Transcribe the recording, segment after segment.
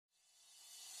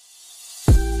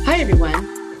everyone.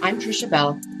 I'm Trisha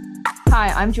Bell. Hi,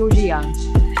 I'm Georgia Young.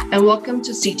 And welcome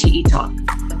to CTE Talk,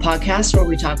 a podcast where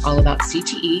we talk all about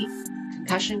CTE,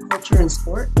 concussion culture in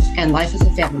sport, and life as a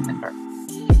family member.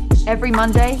 Every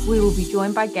Monday, we will be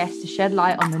joined by guests to shed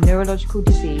light on the neurological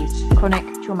disease,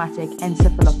 chronic traumatic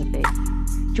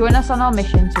encephalopathy. Join us on our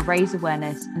mission to raise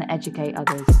awareness and educate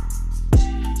others.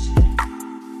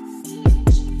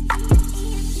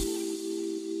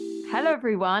 Hello,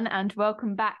 everyone, and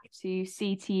welcome back to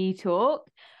CTE Talk.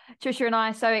 Trisha and I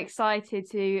are so excited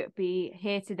to be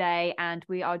here today, and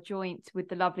we are joined with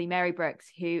the lovely Andrie-Brooks,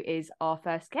 who is our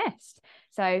first guest.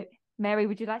 So, Mary,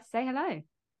 would you like to say hello?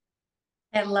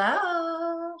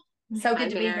 Hello. So good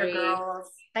to be here, girls.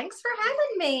 Thanks for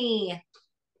having me.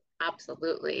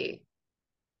 Absolutely.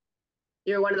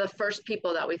 You're one of the first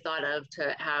people that we thought of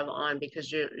to have on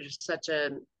because you're such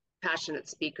a passionate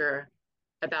speaker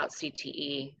about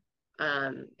CTE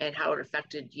and how it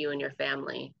affected you and your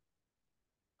family.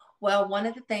 Well, one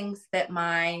of the things that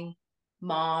my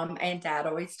mom and dad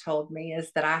always told me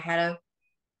is that I had a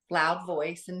loud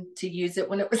voice and to use it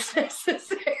when it was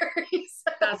necessary.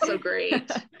 That's so great.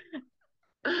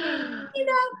 The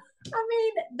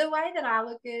way that I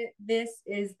look at this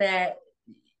is that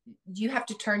you have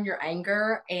to turn your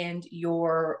anger and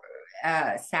your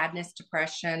sadness,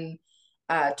 depression,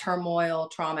 turmoil,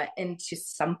 trauma into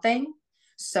something.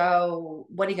 So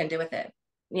what are you going to do with it?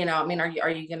 Are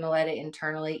you going to let it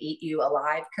internally eat you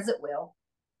alive? Because it will.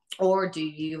 Or do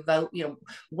you vote,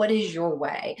 what is your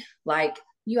way? Like,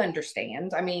 you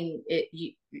understand.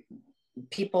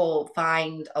 People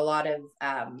find a lot of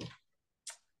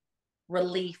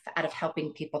relief out of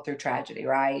helping people through tragedy,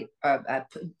 right?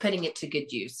 Putting it to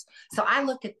good use. So I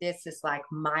look at this as like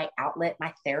my outlet,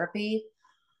 my therapy.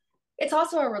 It's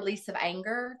also a release of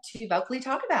anger to vocally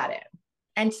talk about it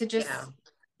and to just,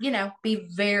 be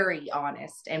very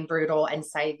honest and brutal and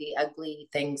say the ugly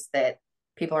things that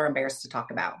people are embarrassed to talk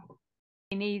about.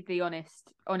 We need the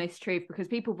honest truth because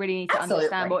people really need to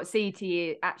understand what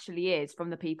CTE actually is from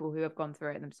the people who have gone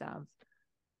through it themselves.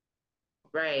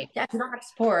 Right. Yeah, if you don't have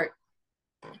support,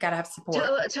 you got to have support.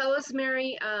 Tell us,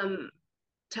 Mary,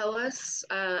 tell us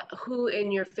who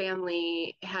in your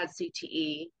family had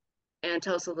CTE, and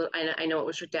tell us a little, I know it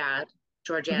was your dad,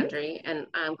 George Andrie, and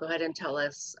go ahead and tell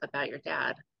us about your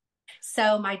dad.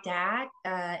 So my dad,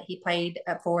 he played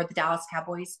for the Dallas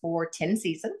Cowboys for 10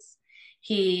 seasons.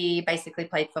 He basically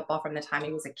played football from the time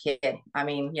he was a kid.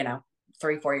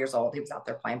 3-4 years old, he was out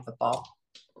there playing football.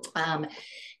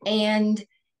 And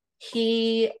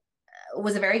he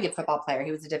was a very good football player.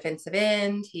 He was a defensive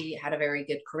end. He had a very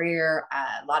good career,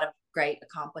 a lot of great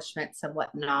accomplishments and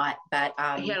whatnot. But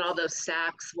he had all those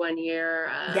sacks one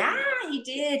year. Yeah, he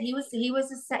did. He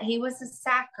was a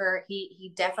sacker.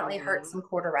 He definitely hurt some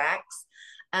quarterbacks.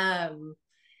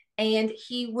 And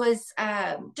he was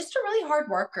just a really hard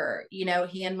worker.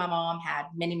 He and my mom had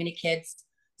many, many kids,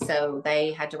 so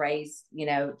they had to raise,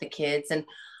 the kids. And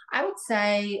I would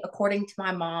say, according to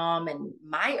my mom and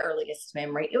my earliest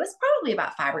memory, it was probably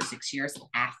about 5 or 6 years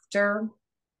after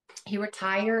he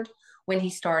retired when he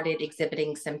started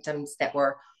exhibiting symptoms that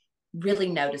were really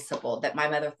noticeable, that my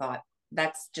mother thought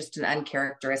that's just an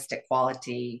uncharacteristic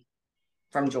quality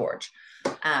from George.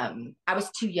 I was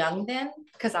too young then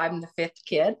because I'm the 5th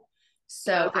kid.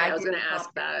 So I was going to ask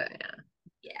that.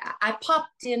 Yeah. I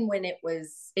popped in when it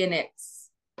was in its,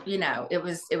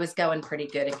 it was going pretty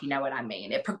good, if you know what I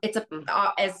mean. It's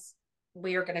as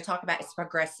we are going to talk about, it's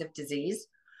progressive disease.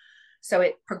 So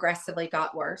it progressively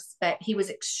got worse, but he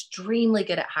was extremely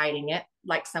good at hiding it,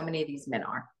 like so many of these men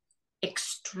are.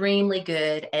 Extremely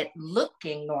good at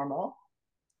looking normal,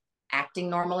 acting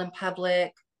normal in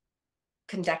public,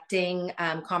 conducting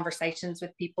conversations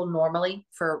with people normally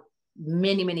for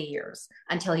many, many years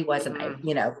until he wasn't,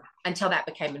 until that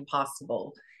became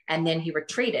impossible. And then he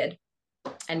retreated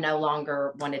and no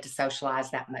longer wanted to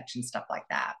socialize that much and stuff like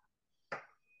that.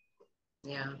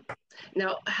 Yeah.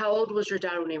 Now, how old was your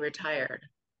dad when he retired?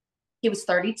 He was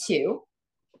 32.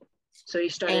 So he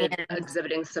started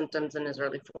exhibiting symptoms in his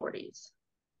early 40s.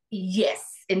 Yes.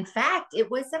 In fact,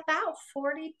 it was about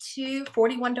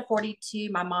 41 to 42.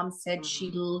 My mom said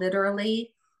she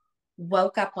literally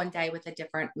woke up one day with a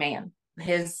different man.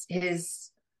 She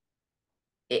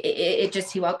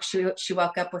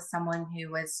woke up with someone who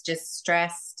was just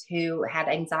stressed, who had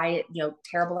anxiety,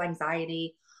 terrible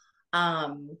anxiety.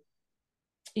 And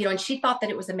she thought that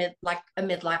it was a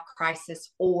midlife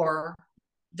crisis or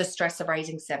the stress of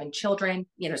raising 7 children,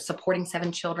 supporting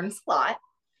 7 children is a lot.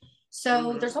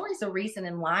 So there's always a reason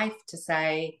in life to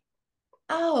say,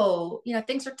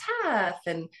 things are tough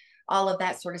and all of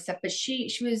that sort of stuff. But she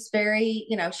was very,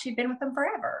 she'd been with them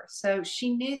forever. So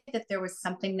she knew that there was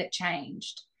something that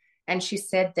changed. And she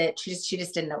said that she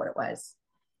just didn't know what it was.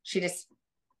 She just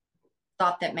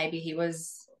thought that maybe he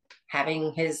was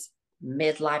having his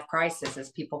midlife crisis,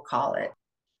 as people call it.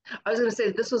 I was going to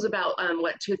say, this was about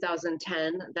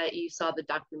 2010 that you saw the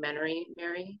documentary,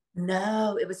 Mary?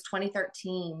 No, it was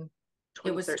 2013.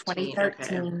 It was 2013.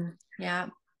 Okay. Yeah.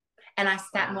 And I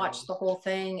sat and watched the whole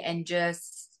thing, and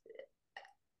just,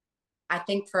 I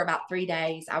think for about 3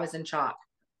 days, I was in shock.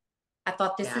 I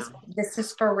thought this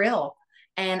is for real.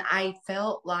 And I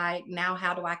felt like, now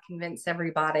how do I convince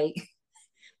everybody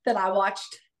that I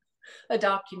watched a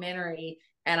documentary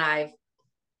and I've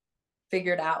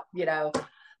figured out,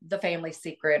 the family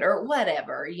secret or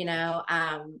whatever,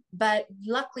 but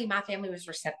luckily my family was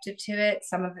receptive to it.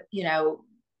 Some of it,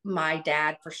 my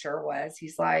dad for sure was.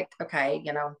 He's like, okay,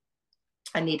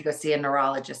 I need to go see a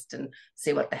neurologist and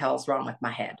see what the hell's wrong with my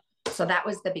head. So that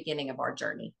was the beginning of our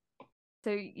journey.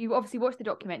 So you obviously watched the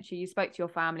documentary, you spoke to your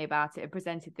family about it and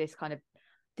presented this kind of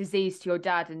disease to your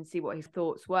dad and see what his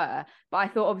thoughts were. But I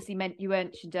thought, obviously, you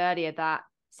mentioned earlier that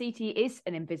CTE is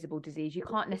an invisible disease. You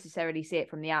can't necessarily see it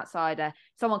from the outsider.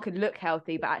 Someone could look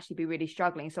healthy but actually be really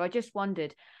struggling. So I just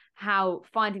wondered how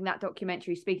finding that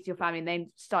documentary, speaking to your family, and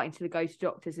then starting to go to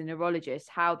doctors and neurologists,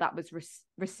 how that was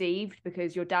received,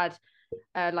 because your dad,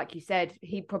 like you said,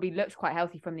 he probably looks quite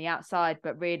healthy from the outside,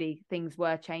 but really things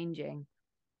were changing.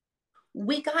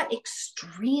 We got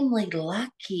extremely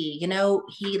lucky.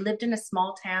 He lived in a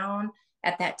small town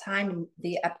at that time in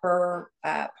the upper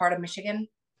part of Michigan,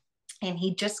 and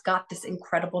he just got this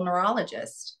incredible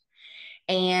neurologist.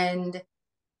 And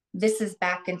this is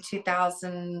back in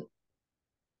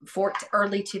 2014,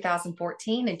 early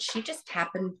 2014, and she just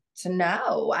happened to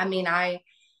know. I mean, I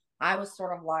was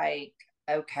sort of like,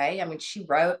 okay. I mean, she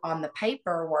wrote on the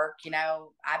paperwork,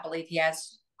 I believe he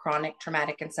has chronic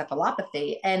traumatic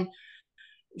encephalopathy, and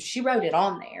she wrote it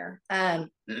on there,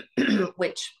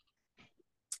 which,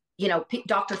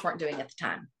 doctors weren't doing at the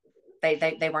time.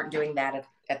 They weren't doing that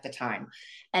at the time.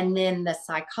 And then the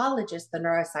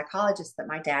neuropsychologist that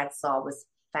my dad saw was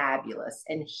fabulous.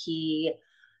 And he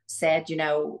said,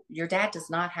 your dad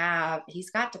he's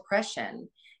got depression,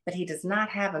 but he does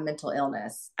not have a mental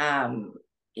illness.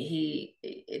 He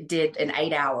did an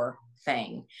 8-hour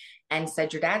thing and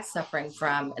said, your dad's suffering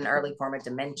from an early form of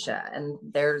dementia. And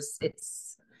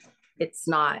it's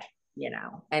not,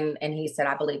 and he said,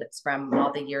 I believe it's from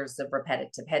all the years of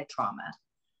repetitive head trauma.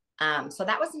 So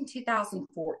that was in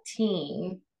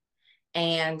 2014.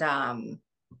 And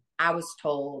I was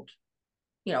told,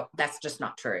 that's just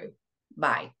not true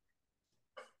by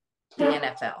the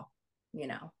NFL. They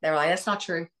were like, that's not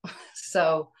true.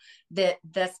 So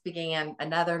this began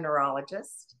another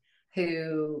neurologist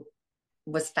who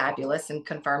was fabulous and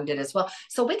confirmed it as well.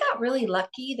 So we got really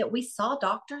lucky that we saw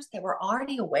doctors that were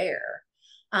already aware.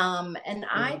 And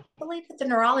I believe that the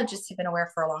neurologists have been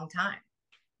aware for a long time.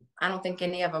 I don't think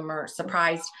any of them are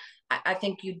surprised. I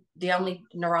think the only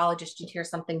neurologist you'd hear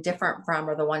something different from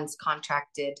are the ones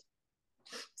contracted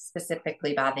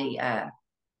specifically by the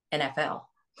NFL.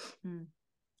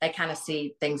 They kind of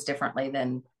see things differently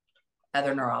than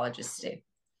other neurologists do.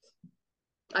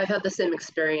 I've had the same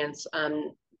experience.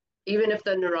 Even if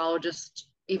the neurologist,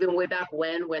 even way back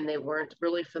when they weren't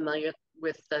really familiar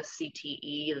with the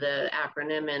CTE, the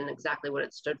acronym, and exactly what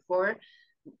it stood for,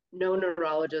 no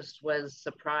neurologist was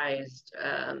surprised,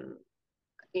 that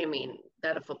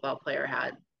a football player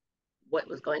had what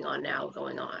was going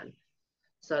on.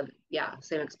 So yeah,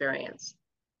 same experience.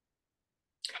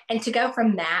 And to go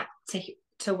from that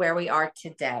to where we are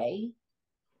today,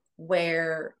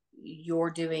 where you're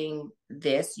doing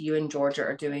this, you and Georgia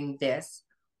are doing this,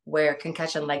 where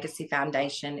Concussion Legacy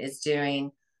Foundation is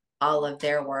doing all of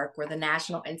their work, where the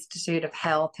National Institute of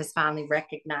Health has finally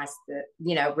recognized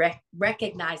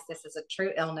recognized this as a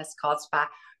true illness caused by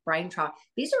brain trauma.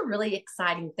 These are really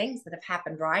exciting things that have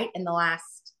happened right in the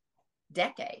last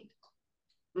decade.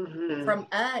 From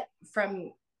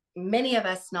many of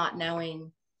us not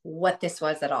knowing what this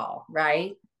was at all,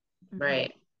 right?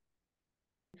 Right.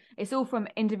 It's all from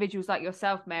individuals like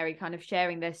yourself, Mary, kind of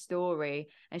sharing their story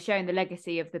and sharing the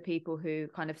legacy of the people who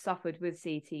kind of suffered with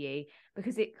CTE,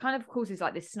 because it kind of causes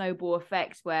like this snowball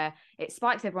effect where it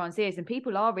spikes everyone's ears and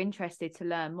people are interested to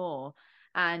learn more.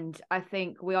 And I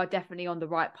think we are definitely on the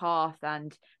right path,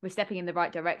 and we're stepping in the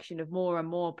right direction of more and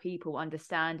more people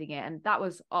understanding it. And that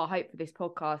was our hope for this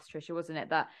podcast, Trisha, wasn't it?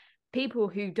 That people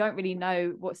who don't really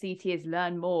know what CTE is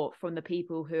learn more from the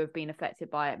people who have been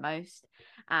affected by it most.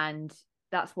 And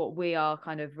that's what we are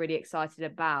kind of really excited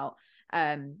about,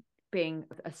 being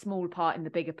a small part in the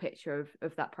bigger picture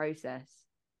of that process.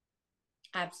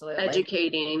 Absolutely.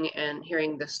 educating and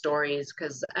hearing the stories,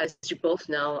 because as you both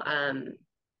know,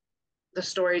 the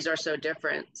stories are so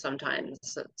different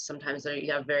sometimes. Sometimes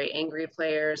you have very angry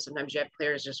players. Sometimes you have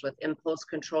players just with impulse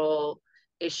control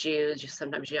issues.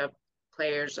 Sometimes you have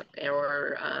players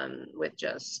or with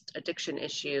just addiction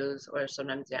issues, or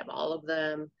sometimes you have all of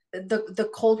them. The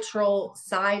cultural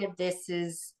side of this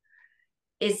is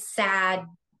sad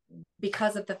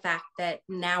because of the fact that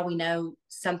now we know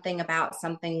something about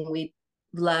something we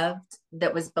loved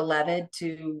that was beloved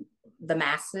to the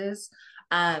masses,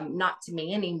 not to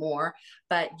me anymore,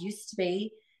 but used to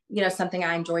be, something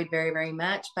I enjoyed very, very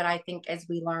much. But I think as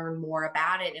we learn more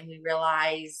about it and we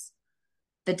realize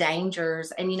the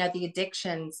dangers and, the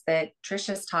addictions that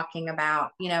Trisha's talking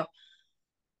about,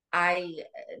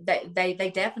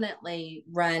 they definitely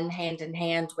run hand in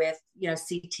hand with,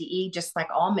 CTE, just like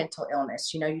all mental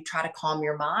illness. You try to calm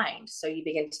your mind, so you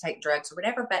begin to take drugs or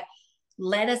whatever. But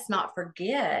let us not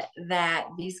forget that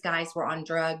these guys were on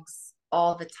drugs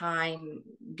all the time,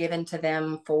 given to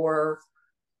them for,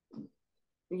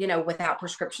 without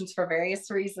prescriptions for various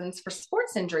reasons, for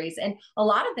sports injuries. And a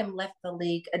lot of them left the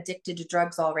league addicted to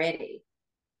drugs already.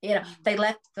 They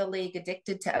left the league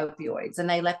addicted to opioids, and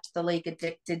they left the league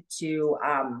addicted to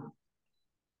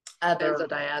other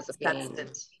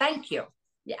benzodiazepines. Thank you.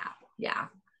 Yeah.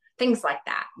 Things like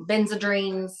that.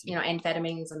 Benzodrines,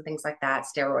 amphetamines and things like that,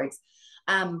 steroids.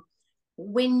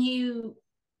 When you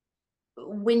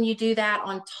do that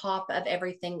on top of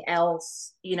everything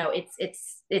else,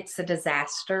 it's a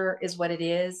disaster is what it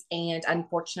is. And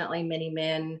unfortunately, many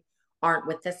men aren't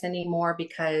with us anymore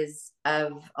because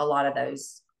of a lot of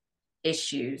those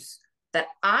issues that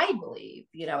I believe,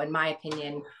 in my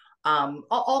opinion,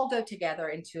 all go together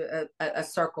into a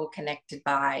circle connected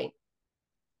by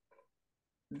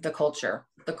the culture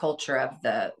of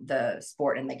the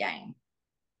sport and the game.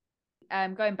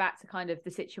 Going back to kind of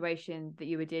the situation that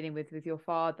you were dealing with your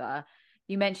father,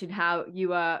 you mentioned how you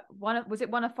were one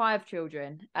of 5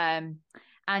 children, and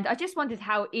I just wondered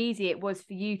how easy it was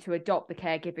for you to adopt the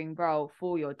caregiving role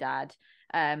for your dad,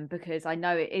 because I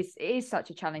know it is such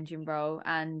a challenging role,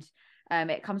 and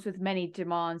it comes with many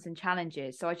demands and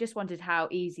challenges. So I just wondered how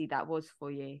easy that was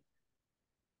for you.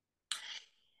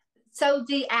 So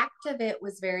the act of it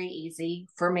was very easy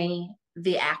for me.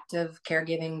 The act of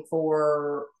caregiving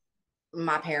for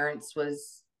my parents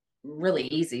was really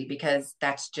easy because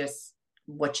that's just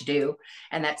what you do,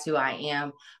 and that's who I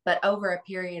am. But over a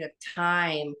period of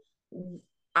time,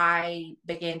 I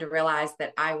began to realize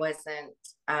that I wasn't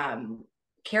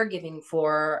caregiving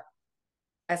for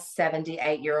a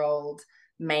 78-year-old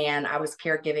man. I was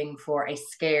caregiving for a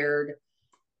scared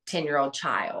 10-year-old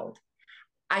child.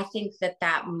 I think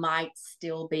that might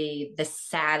still be the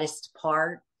saddest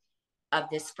part of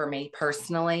this for me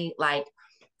personally. Like,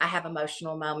 I have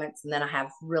emotional moments, and then I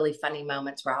have really funny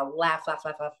moments where I'll laugh.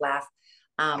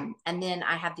 And then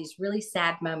I have these really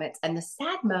sad moments. And the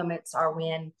sad moments are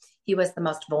when he was the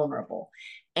most vulnerable,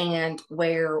 and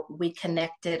where we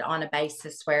connected on a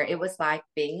basis where it was like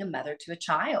being a mother to a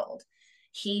child.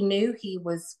 He knew he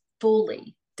was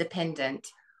fully dependent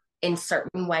in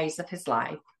certain ways of his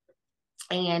life.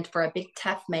 And for a big,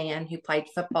 tough man who played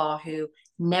football, who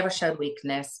never showed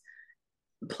weakness,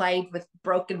 played with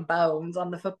broken bones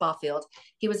on the football field,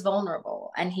 he was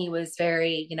vulnerable. And he was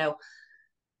very,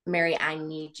 Mary, I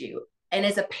need you. And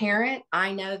as a parent,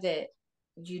 I know that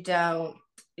you don't,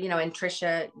 and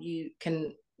Trisha, you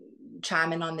can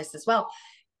chime in on this as well.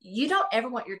 You don't ever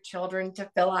want your children to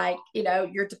feel like,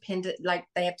 you're dependent, like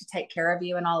they have to take care of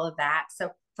you and all of that. So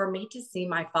for me to see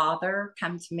my father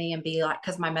come to me and be like,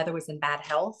 because my mother was in bad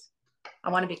health,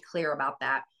 I want to be clear about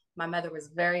that. My mother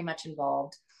was very much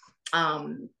involved.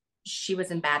 She was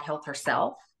in bad health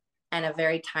herself, and a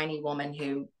very tiny woman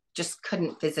who just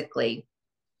couldn't physically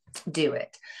do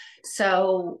it.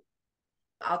 So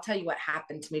I'll tell you what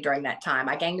happened to me during that time.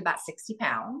 I gained about 60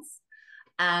 pounds.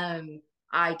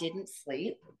 I didn't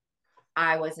sleep.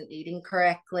 I wasn't eating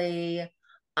correctly.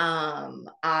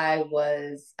 I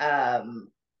was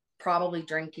probably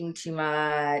drinking too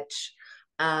much,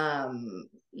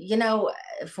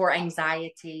 for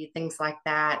anxiety, things like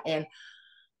that. And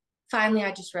finally,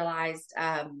 I just realized,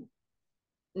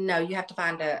 no, you have to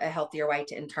find a healthier way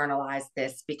to internalize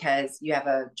this, because you have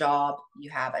a job,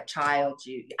 you have a child.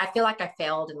 I feel like I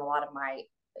failed in a lot of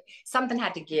something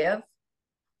had to give,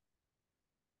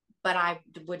 but I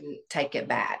wouldn't take it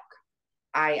back.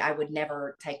 I would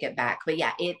never take it back. But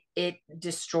yeah, it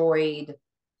destroyed.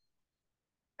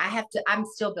 I'm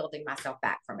still building myself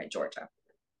back from it, Georgia.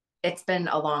 It's been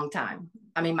a long time.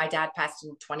 I mean, my dad passed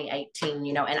in 2018,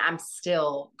 and I'm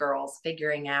still, girls,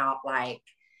 figuring out like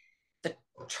the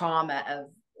trauma of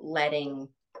letting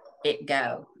it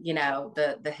go,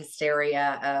 the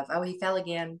hysteria of, oh, he fell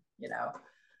again,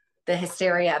 the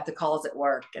hysteria of the calls at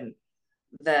work, and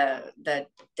the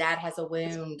dad has a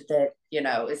wound that,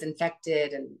 is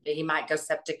infected and he might go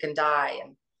septic and die,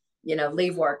 and,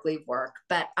 leave work.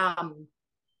 But I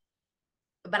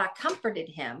comforted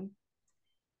him,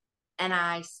 and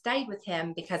I stayed with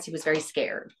him because he was very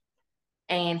scared,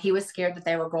 and he was scared that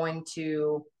they were going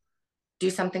to do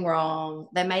something wrong.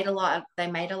 They made a lot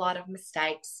of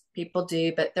mistakes. People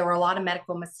do, but there were a lot of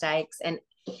medical mistakes. And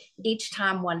each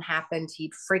time one happened,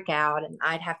 he'd freak out, and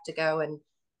I'd have to go. And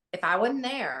if I wasn't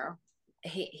there,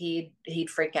 he'd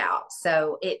freak out.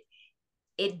 So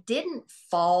it didn't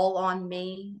fall on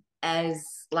me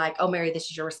as like, oh, Mary,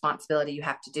 this is your responsibility. You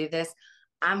have to do this.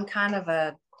 I'm kind of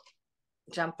a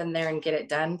jump in there and get it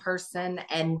done person.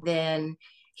 And then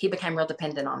he became real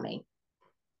dependent on me.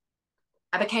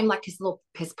 I became like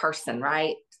his person,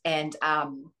 right? And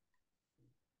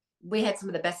we had some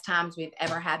of the best times we've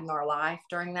ever had in our life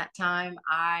during that time.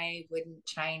 I wouldn't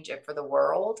change it for the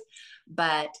world,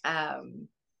 but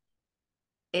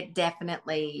it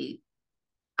definitely,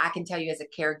 I can tell you as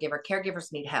a caregiver,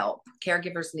 caregivers need help.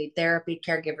 Caregivers need therapy.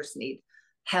 Caregivers need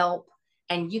help.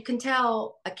 And you can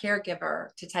tell a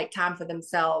caregiver to take time for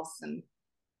themselves and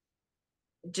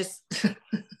just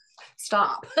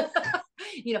stop.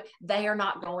 They are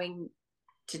not going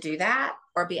to do that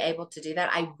or be able to do that.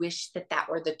 I wish that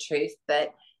were the truth,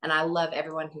 and I love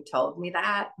everyone who told me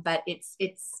that, but it's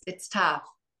tough.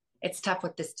 It's tough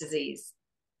with this disease.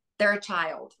 They're a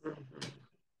child.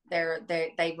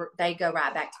 They go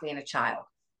right back to being a child.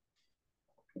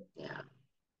 Yeah.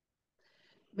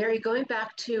 Mary, going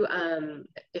back to,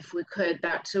 if we could,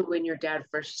 back to when your dad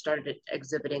first started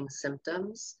exhibiting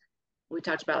symptoms. We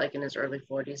talked about like in his early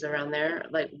 40s, around there.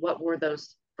 Like, what were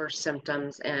those first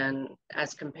symptoms, and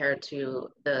as compared to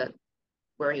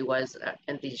where he was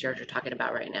in these years you're talking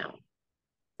about right now?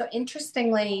 So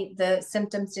interestingly, the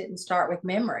symptoms didn't start with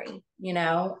memory.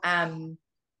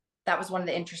 That was one of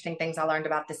the interesting things I learned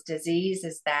about this disease,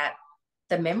 is that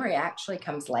the memory actually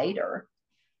comes later.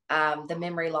 The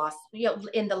memory loss,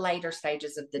 in the later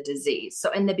stages of the disease.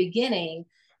 So in the beginning,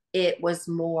 it was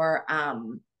more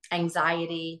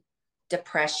anxiety,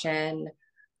 depression,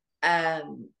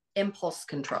 impulse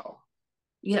control,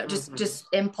 just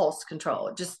impulse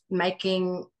control, just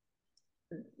making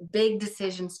big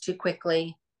decisions too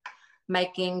quickly,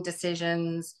 making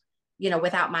decisions,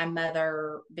 without my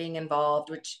mother being involved,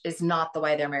 which is not the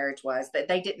way their marriage was. That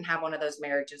they didn't have one of those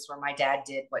marriages where my dad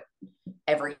did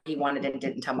whatever he wanted and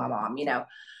didn't tell my mom.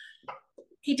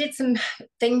 He did some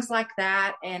things like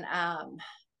that, and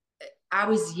I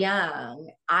was young.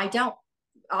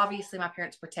 Obviously my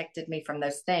parents protected me from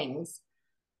those things,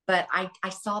 but I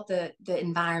saw the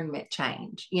environment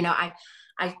change. You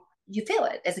feel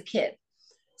it as a kid.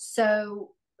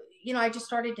 So, I just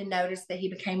started to notice that he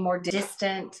became more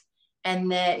distant,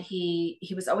 and that he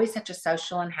was always such a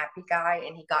social and happy guy.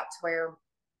 And he got to where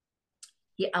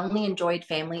he only enjoyed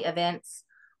family events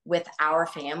with our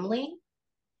family,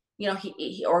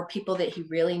 he or people that he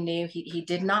really knew. He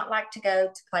did not like to go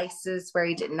to places where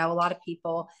he didn't know a lot of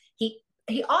people.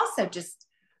 He also just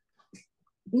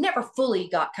never fully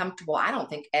got comfortable, I don't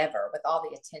think ever, with all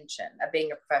the attention of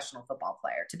being a professional football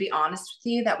player. To be honest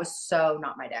with you, that was so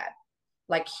not my dad.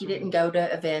 Like, he didn't go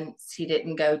to events. He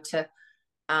didn't go to,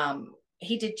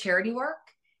 he did charity work,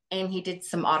 and he did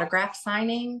some autograph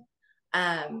signing.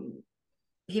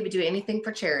 He would do anything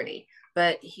for charity,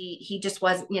 but he just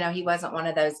wasn't, he wasn't one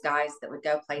of those guys that would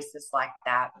go places like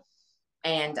that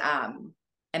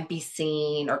and be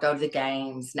seen or go to the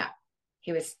games. No,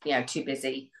 he was, too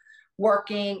busy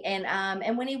working.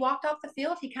 And when he walked off the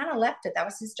field, he kind of left it. That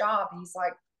was his job. He's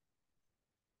like,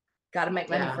 got to make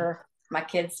money for my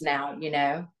kids now,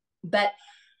 But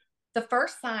the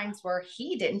first signs were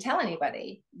he didn't tell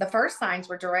anybody. The first signs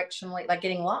were directionally, like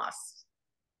getting lost.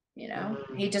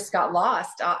 He just got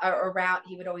lost. A route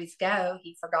he would always go,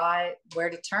 he forgot where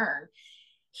to turn.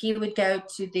 He would go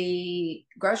to the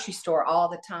grocery store all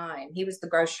the time. He was the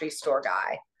grocery store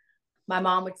guy. My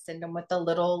mom would send him with a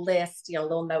little list, a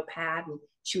little notepad, and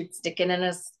she would stick it in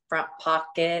his front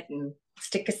pocket and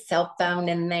stick a cell phone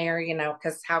in there,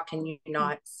 because how can you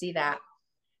not see that?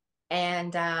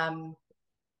 And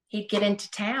he'd get into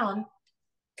town,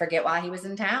 forget why he was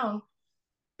in town,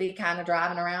 be kind of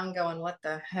driving around going, what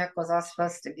the heck was I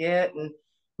supposed to get? And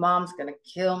mom's going to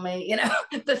kill me,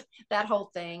 that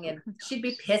whole thing. And she'd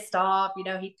be pissed off.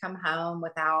 He'd come home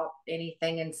without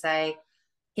anything and say,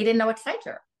 he didn't know what to say to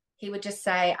her. He would just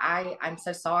say, I'm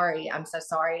so sorry. I'm so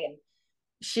sorry. And,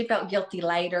 she felt guilty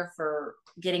later for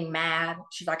getting mad.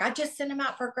 She's like, I just sent him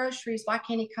out for groceries. Why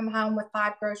can't he come home with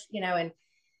 5 groceries? And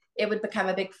it would become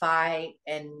a big fight.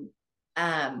 And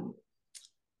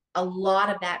a lot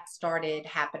of that started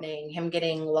happening, him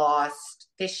getting lost,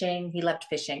 fishing. He loved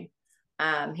fishing.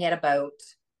 He had a boat.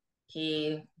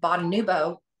 He bought a new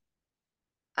boat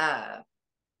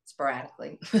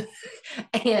sporadically.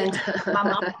 And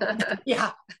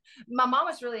my mom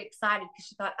was really excited because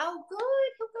she thought, oh, good,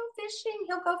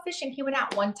 he'll go fishing. He went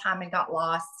out one time and got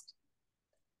lost,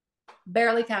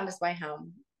 barely found his way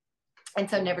home, and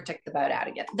so never took the boat out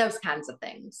again. Those kinds of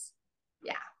things.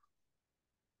 Yeah.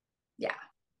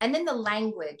 And then the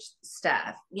language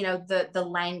stuff, the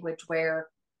language where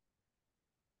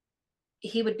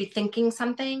he would be thinking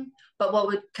something, but what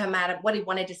would come out of what he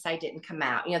wanted to say didn't come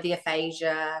out, the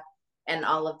aphasia and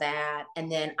all of that.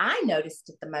 And then I noticed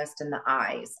it the most in the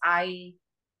eyes. I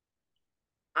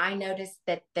noticed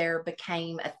that there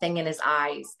became a thing in his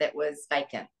eyes that was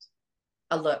vacant,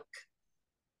 a look.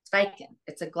 It's vacant.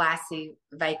 It's a glassy,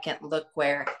 vacant look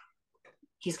where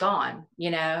he's gone,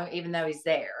 even though he's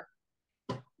there.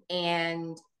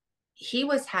 And he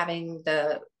was having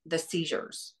the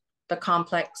seizures, the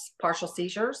complex partial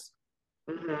seizures.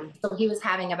 Mm-hmm. So he was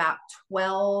having about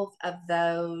 12 of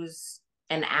those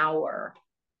an hour,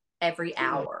 every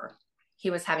hour. He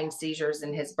was having seizures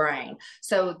in his brain.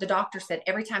 So the doctor said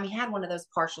every time he had one of those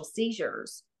partial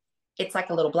seizures, it's like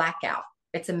a little blackout.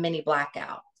 It's a mini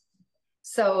blackout.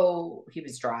 So he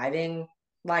was driving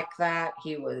like that.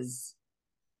 He was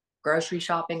grocery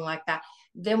shopping like that.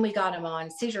 Then we got him on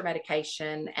seizure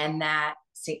medication, and that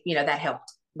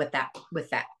helped with that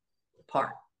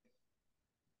part.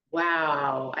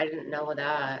 Wow, I didn't know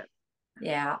that.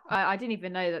 Yeah, I didn't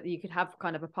even know that you could have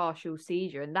kind of a partial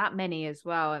seizure, and that many as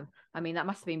well. And I mean, that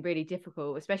must have been really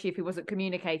difficult, especially if he wasn't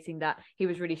communicating that he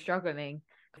was really struggling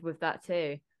with that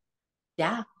too.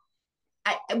 Yeah,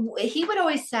 he would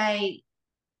always say,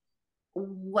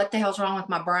 "What the hell's wrong with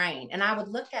my brain?" And I would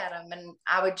look at him, and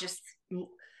I would just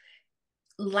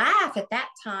laugh at that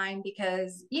time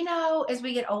because, as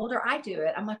we get older, I do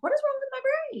it. I'm like, what is wrong with my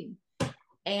brain?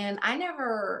 And I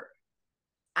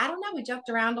don't know. We joked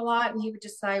around a lot, and he would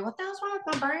just say, what the hell's wrong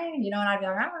with my brain? And I'd be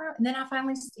like, I don't know. And then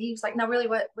he was like, no, really,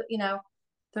 what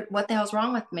the hell's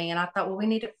wrong with me? And I thought, well,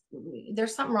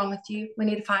 there's something wrong with you. We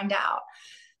need to find out.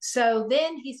 So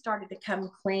then he started to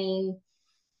come clean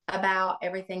about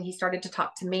everything. He started to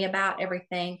talk to me about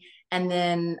everything. And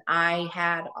then I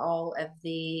had all of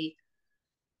the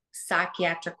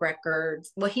psychiatric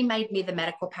records. Well, he made me the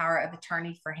medical power of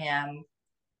attorney for him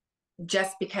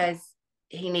just because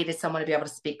he needed someone to be able to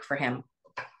speak for him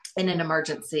in an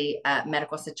emergency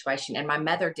medical situation. And my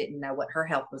mother didn't know what her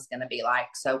health was going to be like.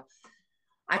 So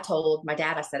I told my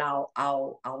dad, I said,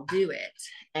 I'll do it.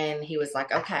 And he was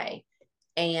like, okay.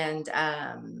 And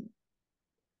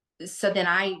so then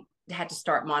I had to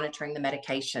start monitoring the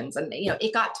medications, and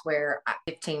it got to where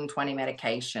 15, 20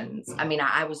 medications. I mean,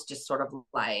 I was just sort of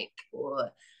like,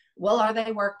 well, are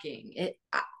they working?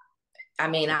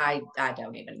 I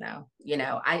don't even know.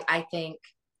 I think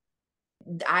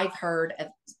I've heard of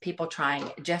people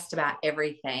trying just about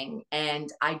everything,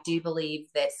 and I do believe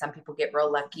that some people get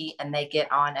real lucky and they get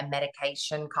on a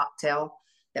medication cocktail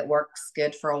that works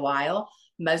good for a while.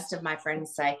 Most of my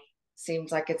friends say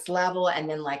seems like it's level, and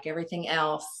then like everything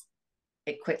else,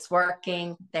 it quits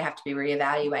working. They have to be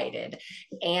reevaluated.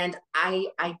 And I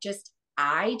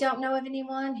don't know of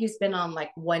anyone who's been on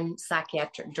like one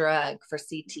psychiatric drug for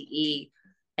CTE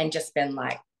and just been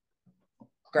like,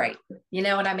 great. You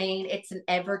know what I mean? It's an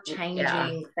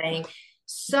ever-changing thing.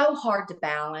 So hard to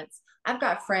balance. I've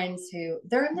got friends who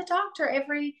they're in the doctor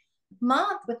every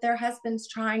month with their husbands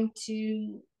trying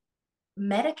to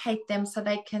medicate them so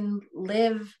they can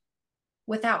live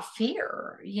without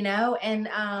fear,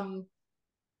 and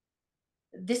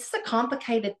this is a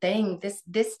complicated thing.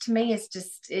 This to me is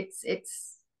just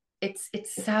it's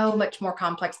so much more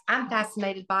complex. I'm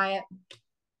fascinated by it.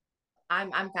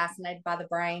 I'm fascinated by the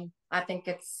brain. I think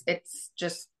it's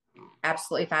just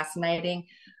absolutely fascinating.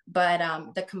 But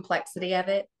the complexity of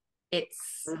it,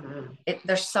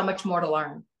 there's so much more to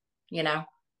learn,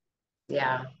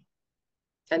 Yeah.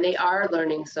 And they are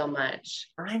learning so much.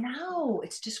 I know.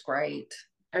 It's just great.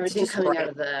 Everything coming out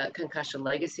of the Concussion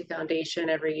Legacy Foundation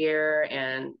every year,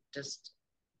 and just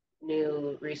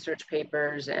new research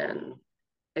papers, and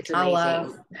it's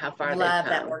amazing how far they've come.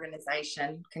 That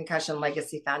organization, Concussion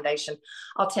Legacy Foundation.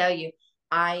 I'll tell you,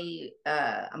 I'm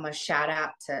going to shout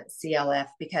out to CLF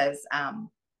because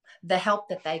the help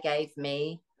that they gave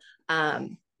me,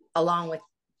 along with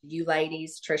you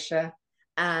ladies, Trisha,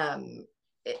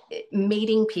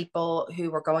 meeting people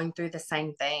who were going through the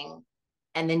same thing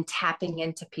and then tapping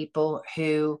into people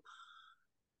who,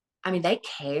 I mean, they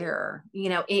care,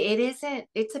 it isn't,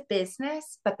 it's a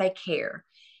business, but they care.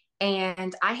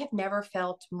 And I have never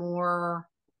felt more,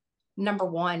 number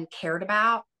one, cared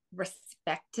about,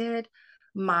 respected.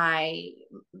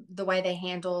 The way they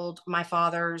handled my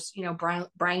father's,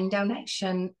 brain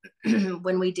donation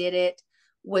when we did it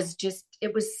was just,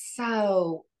 it was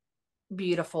so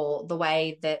beautiful the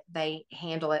way that they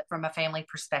handle it from a family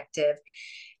perspective.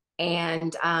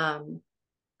 And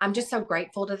I'm just so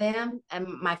grateful to them. And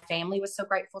my family was so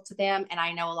grateful to them. And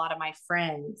I know a lot of my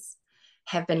friends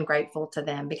have been grateful to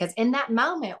them, because in that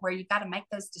moment where you've got to make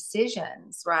those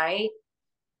decisions, right?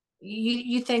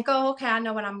 You think, oh, okay, I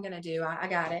know what I'm going to do. I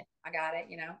got it.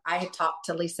 I had talked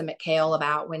to Lisa McHale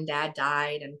about when Dad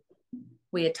died, and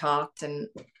we had talked in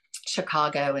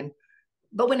Chicago,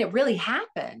 but when it really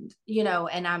happened,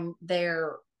 and I'm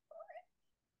there,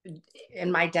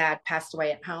 and my dad passed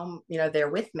away at home, there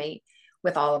with me,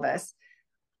 with all of us,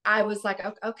 I was like,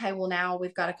 okay, well, now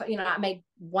we've got to, I made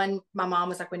one, my mom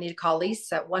was like, we need to call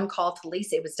Lisa. One call to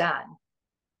Lisa, it was done.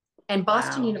 And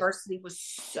Boston University was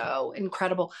so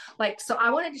incredible. So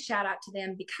I wanted to shout out to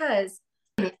them, because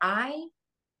I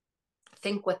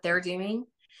think what they're doing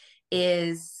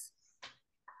is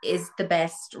the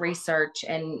best research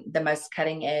and the most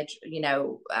cutting edge,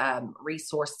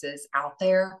 resources out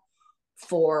there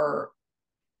for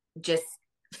just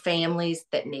families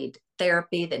that need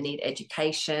therapy, that need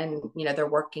education. They're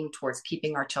working towards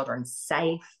keeping our children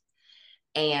safe,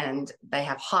 and they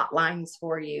have hotlines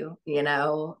for you.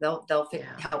 They'll help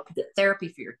get therapy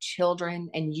for your children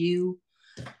and you.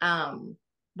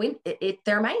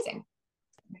 They're amazing.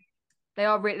 They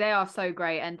are so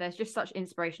great, and there's just such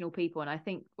inspirational people. And I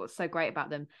think what's so great about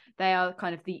them, they are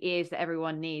kind of the ears that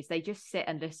everyone needs. They just sit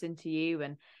and listen to you,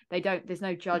 and there's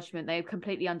no judgment. They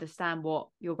completely understand what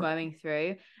you're going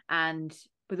through, and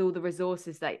with all the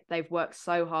resources that they've worked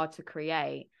so hard to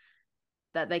create,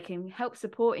 that they can help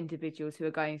support individuals who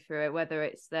are going through it, whether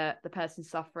it's the person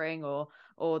suffering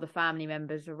or the family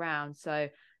members around. So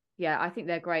yeah, I think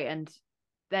they're great, and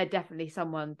they're definitely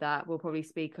someone that we'll probably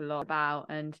speak a lot about.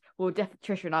 And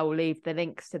Trisha and I will leave the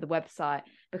links to the website,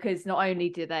 because not only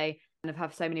do they kind of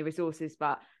have so many resources,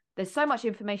 but there's so much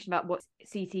information about what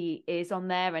CTE is on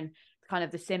there, and kind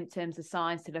of the symptoms, the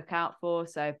signs to look out for.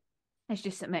 So it's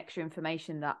just some extra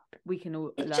information that we can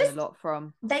all learn a lot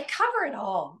from. They cover it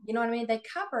all. You know what I mean? They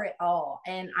cover it all.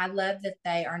 And I love that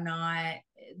they are not,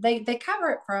 they cover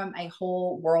it from a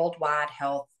whole worldwide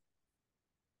health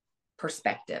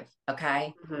perspective.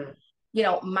 Okay.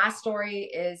 Mm-hmm. My story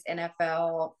is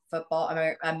NFL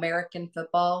football, American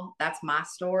football. That's my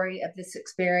story of this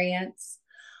experience.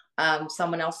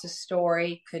 Someone else's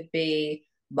story could be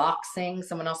boxing.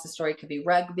 Someone else's story could be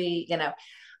rugby.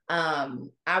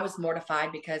 I was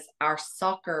mortified because our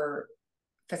soccer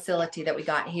facility that we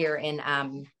got here in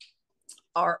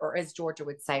or as Georgia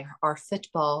would say, our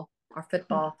football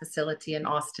facility in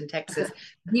Austin, Texas,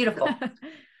 beautiful.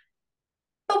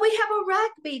 But we have a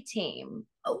rugby team.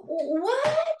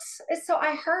 What? So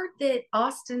I heard that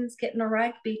Austin's getting a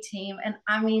rugby team, and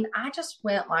I mean, I just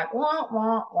went like, wah,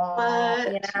 wah, wah.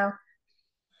 What?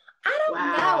 I don't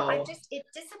know. It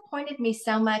disappointed me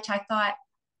so much. I thought,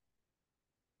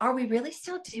 are we really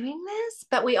still doing this?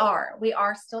 But we are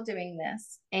still doing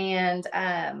this. And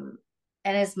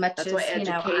as much that's as, why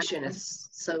education is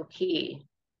so key.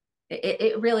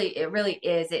 It really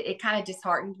is. It kind of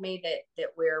disheartened me that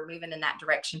we're moving in that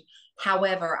direction.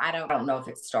 However, I don't know if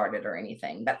it started or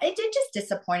anything, but it just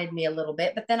disappointed me a little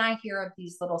bit. But then I hear of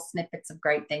these little snippets of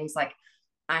great things. Like,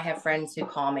 I have friends who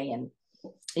call me, and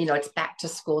it's back to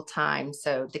school time,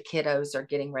 so the kiddos are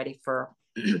getting ready for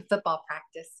football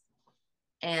practice.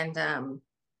 And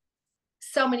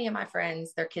so many of my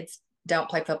friends, their kids don't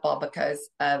play football because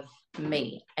of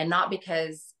me, and not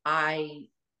because I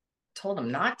told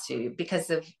them not to, because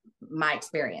of my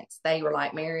experience. They were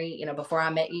like, Mary, before I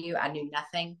met you, I knew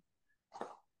nothing.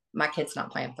 My kid's not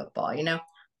playing football.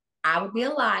 I would be a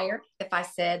liar if I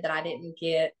said that I didn't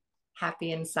get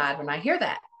happy inside when I hear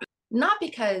that. Not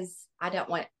because I don't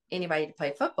want anybody to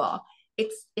play football.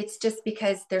 It's just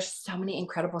because there's so many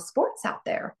incredible sports out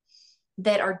there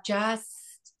that are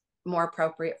just more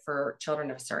appropriate for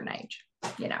children of a certain age.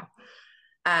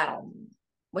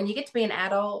 When you get to be an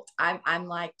adult, I'm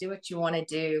like, do what you want to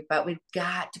do, but we've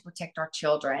got to protect our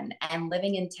children. And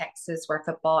living in Texas, where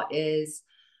football is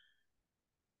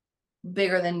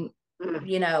bigger than,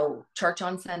 church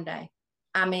on Sunday.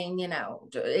 I mean,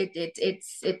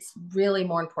 it's really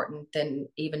more important than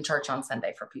even church on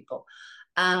Sunday for people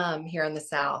here in the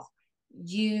South.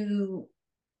 You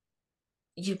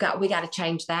we got to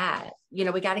change that. We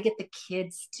got to get the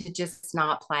kids to just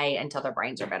not play until their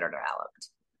brains are better developed.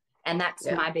 And that's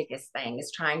my biggest thing,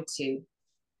 is trying to,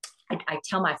 I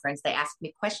tell my friends, they ask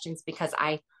me questions because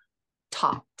I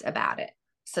talked about it.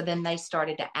 So then they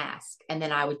started to ask, and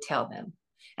then I would tell them,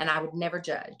 and I would never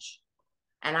judge.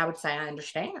 And I would say, I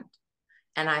understand.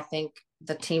 And I think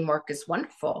the teamwork is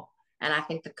wonderful. And I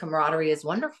think the camaraderie is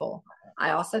wonderful.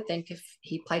 I also think if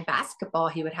he played basketball,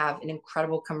 he would have an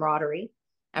incredible camaraderie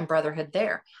and brotherhood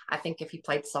there. I think if he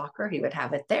played soccer, he would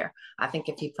have it there. I think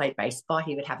if he played baseball,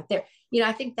 he would have it there.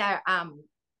 I think that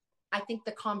I think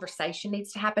the conversation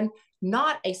needs to happen,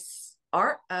 not an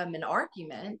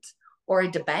argument or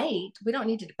a debate. We don't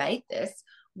need to debate this.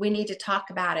 We need to talk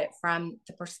about it from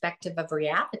the perspective of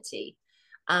reality.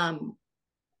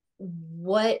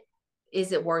 What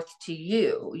is it worth to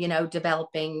you,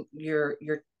 developing your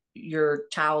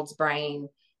child's brain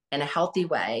in a healthy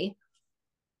way,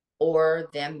 or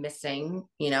them missing,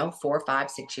 4,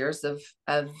 5, 6 years of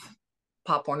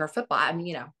Pop Warner football? I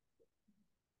mean,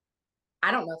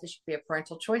 I don't know if it should be a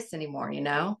parental choice anymore.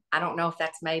 I don't know if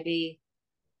that's maybe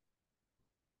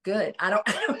good. I don't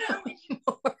know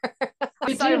anymore.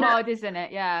 It's so hard, isn't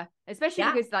it? Yeah. Especially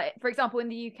because, like, for example, in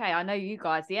the UK, I know you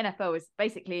guys, the NFL is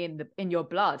basically in your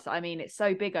blood. I mean, it's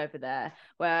so big over there,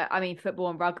 where, I mean, football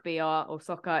and rugby or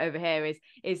soccer over here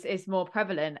is more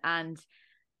prevalent. And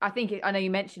I think I know you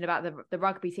mentioned about the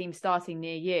rugby team starting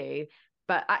near you,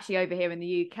 but actually over here in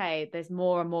the UK, there's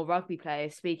more and more rugby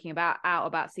players speaking out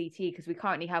about CTE, because we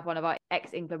currently have one of our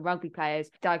ex-England rugby players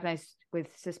diagnosed with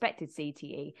suspected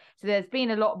CTE. So there's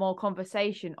been a lot more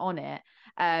conversation on it.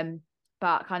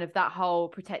 But kind of that whole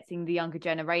protecting the younger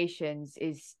generations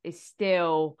is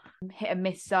still hit and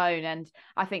miss zone. And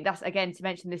I think that's, again, to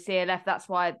mention the CLF, that's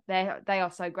why they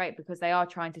are so great, because they are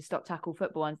trying to stop tackle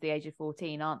football under the age of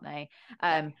 14, aren't they?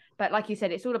 But like you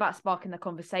said, it's all about sparking the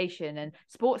conversation, and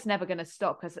sport's never going to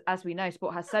stop, because as we know,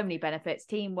 sport has so many benefits,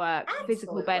 teamwork,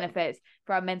 physical benefits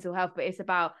for our mental health, but it's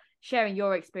about sharing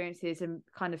your experiences and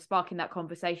kind of sparking that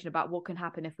conversation about what can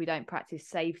happen if we don't practice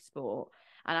safe sport.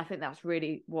 And I think that's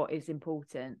really what is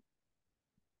important.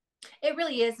 It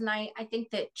really is. And I think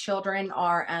that children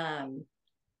are,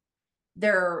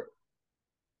 they're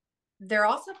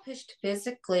also pushed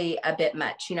physically a bit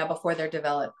much, before they're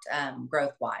developed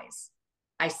growth wise.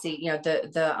 I see,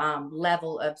 the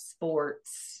level of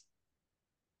sports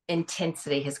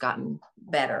intensity has gotten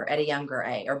better at a younger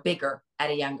age, or bigger at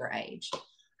a younger age.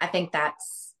 I think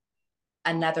that's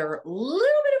another little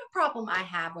bit of a problem I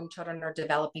have when children are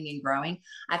developing and growing.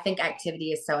 I think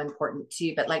activity is so important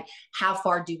too, but like, how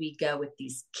far do we go with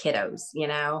these kiddos?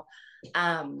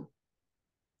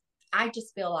 I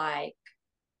just feel like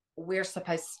we're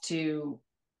supposed to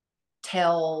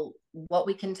tell what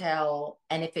we can tell,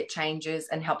 and if it changes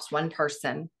and helps one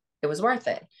person, it was worth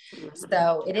it.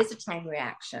 So it is a chain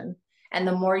reaction. And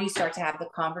the more you start to have the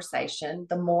conversation,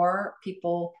 the more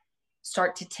people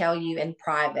start to tell you in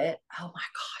private, oh my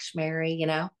gosh, Mary,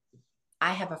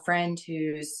 I have a friend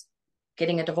who's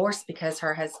getting a divorce because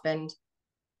her husband,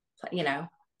 I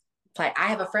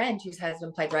have a friend whose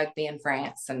husband played rugby in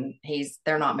France, and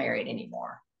they're not married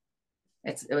anymore.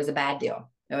 It was a bad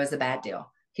deal. It was a bad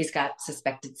deal. He's got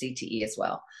suspected CTE as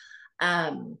well.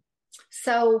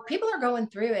 So people are going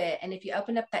through it. And if you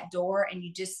open up that door and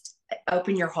you just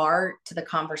open your heart to the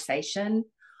conversation,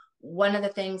 one of the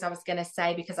things I was going to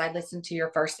say, because I listened to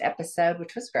your first episode,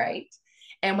 which was great.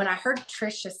 And when I heard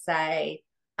Trisha say,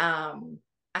 I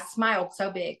smiled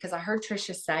so big, because I heard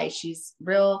Trisha say she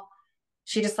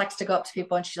just likes to go up to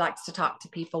people and she likes to talk to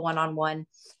people one-on-one.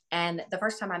 And the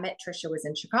first time I met Trisha was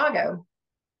in Chicago.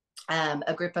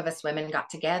 A group of us women got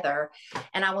together,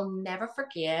 and I will never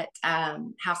forget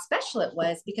how special it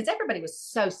was, because everybody was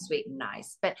so sweet and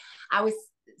nice. But I was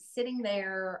sitting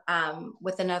there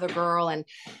with another girl, and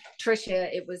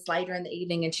Trisha, it was later in the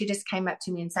evening, and she just came up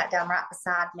to me and sat down right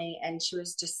beside me, and she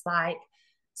was just like,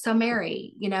 so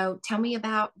Mary, tell me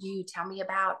about you, tell me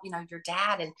about, your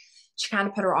dad. And she kind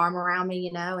of put her arm around me,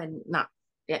 and not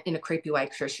in a creepy way,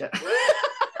 Trisha.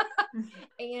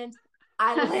 And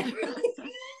I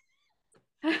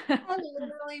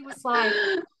literally was like,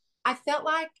 I felt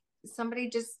like somebody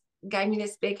just gave me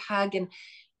this big hug, and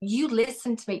you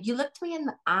listened to me. You looked me in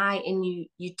the eye, and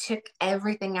you took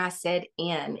everything I said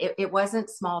in. It wasn't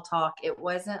small talk. It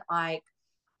wasn't like,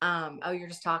 oh, you're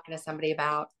just talking to somebody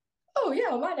about, oh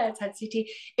yeah, my dad's had CT.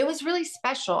 It was really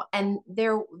special. And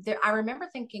there, I remember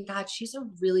thinking, God, she's a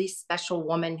really special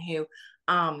woman who,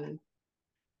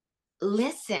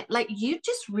 listen, like, you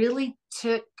just really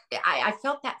took, I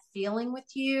felt that feeling with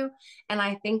you. And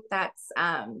I think that's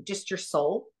just your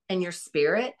soul and your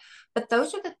spirit. But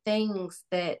those are the things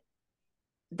that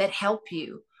that help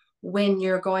you when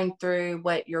you're going through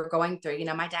what you're going through. You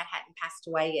know, my dad hadn't passed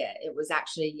away yet. It was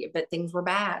actually, but things were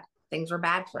bad. Things were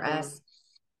bad for us.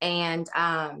 And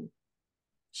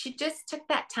she just took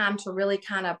that time to really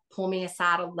kind of pull me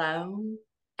aside alone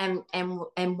and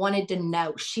wanted to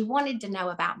know. She wanted to know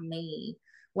about me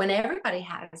when everybody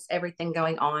has everything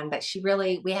going on, but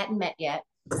we hadn't met yet.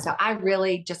 So I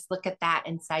really just look at that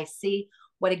and say, see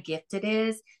what a gift it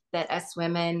is that us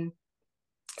women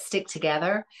stick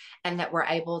together and that we're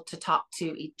able to talk to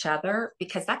each other,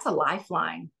 because that's a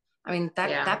lifeline. I mean,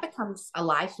 that becomes a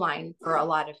lifeline for a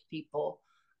lot of people.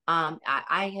 I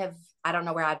don't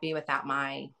know where I'd be without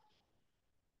my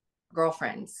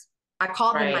girlfriends. I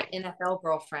call them my NFL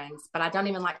girlfriends, but I don't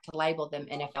even like to label them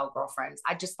NFL girlfriends.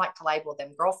 I just like to label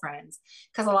them girlfriends,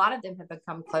 because a lot of them have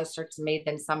become closer to me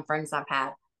than some friends I've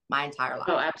had my entire life.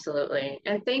 Oh, absolutely.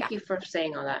 And thank you for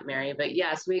saying all that, Mary. But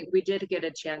yes, we did get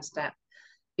a chance to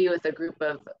be with a group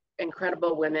of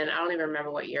incredible women. I don't even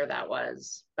remember what year that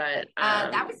was, but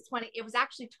that was it was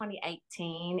actually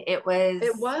 2018. It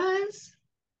was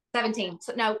 17.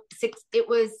 So no, it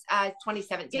was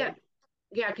 2017.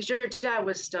 Yeah, because your dad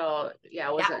was still,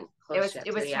 wasn't close yet.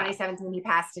 It was 2017. He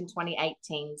passed in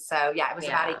 2018. So yeah, it was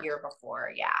about a year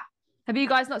before. Yeah. Have you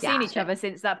guys not seen each other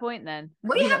since that point then?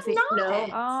 We have not.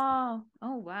 No.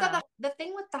 Oh wow. So the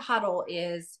thing with the huddle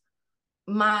is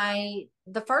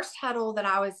the first huddle that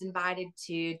I was invited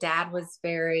to, Dad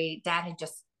had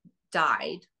just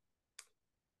died.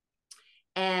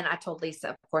 And I told Lisa,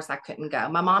 of course, I couldn't go.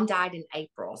 My mom died in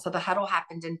April. So the huddle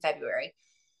happened in February.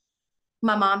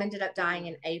 My mom ended up dying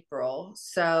in April.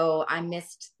 So I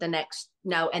missed and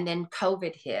then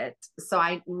COVID hit. So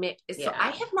I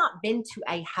have not been to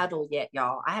a huddle yet,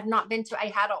 y'all. I have not been to a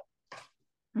huddle,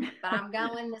 but I'm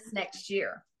going this next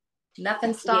year.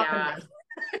 Nothing's stopping me.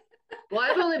 Well,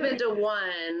 I've only been to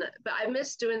one, but I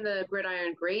missed doing the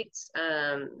Gridiron Greats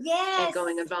and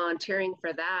going and volunteering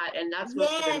for that. And that's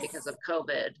mostly been because of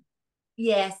COVID.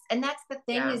 Yes. And that's the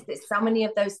thing is that so many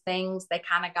of those things, they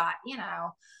kind of got,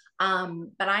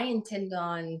 but I intend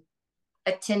on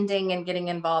attending and getting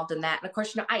involved in that. And of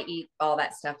course, I eat all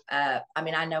that stuff up. I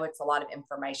mean, I know it's a lot of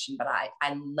information, but I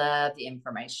love the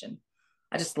information.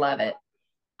 I just love it.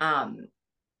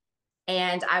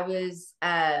 And I was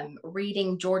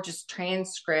reading George's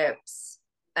transcripts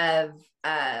of,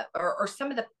 or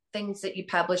some of the things that you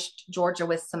published, Georgia,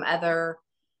 with some other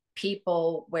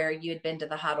people where you had been to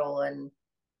the huddle and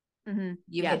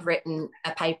you had written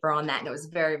a paper on that. And it was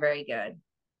very, very good.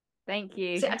 Thank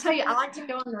you. See, I tell you, I like to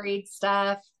go and read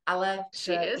stuff. I love.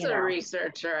 She is a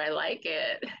researcher. I like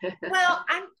it. Well,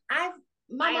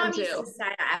 my mom used to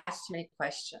say I asked too many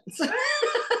questions.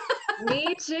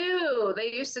 Me too.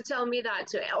 They used to tell me that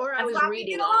too. Or I was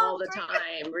reading all the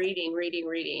time. Reading,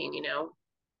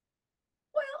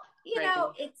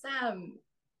 Well,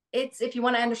 it's if you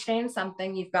want to understand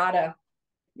something, you've got to,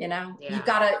 you've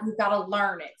got to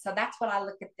learn it. So that's what I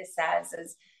look at this as,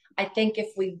 is I think if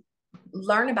we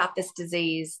learn about this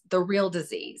disease, the real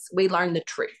disease, we learn the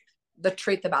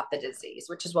truth about the disease,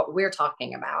 which is what we're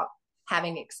talking about,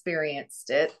 having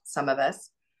experienced it, some of us.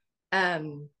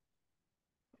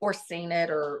 Or seen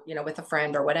it, or, with a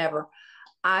friend or whatever.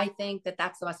 I think that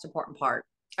that's the most important part.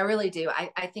 I really do.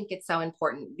 I think it's so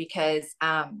important because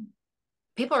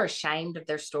people are ashamed of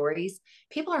their stories.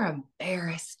 People are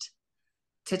embarrassed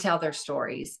to tell their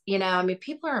stories.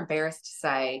 People are embarrassed to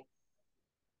say,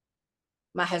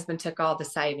 my husband took all the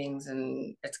savings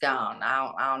and it's gone.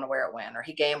 I don't know where it went, or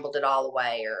he gambled it all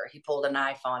away, or he pulled a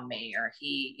knife on me, or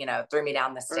he, threw me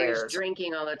down the stairs. Or he's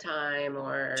drinking all the time,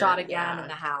 or shot a gun in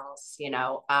the house, you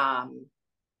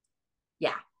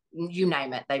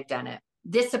name it. They've done it.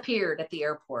 Disappeared at the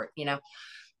airport,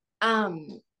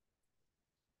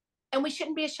 and we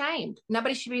shouldn't be ashamed.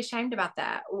 Nobody should be ashamed about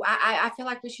that. I feel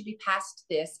like we should be past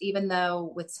this, even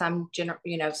though with some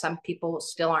some people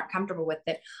still aren't comfortable with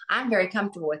it. I'm very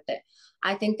comfortable with it.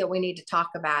 I think that we need to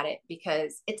talk about it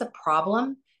because it's a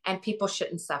problem and people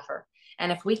shouldn't suffer. And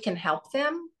if we can help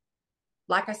them,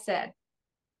 like I said,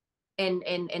 in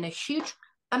a huge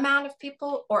amount of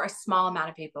people or a small amount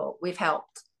of people, we've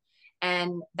helped.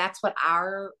 And that's what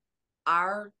our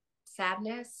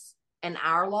sadness and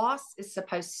our loss is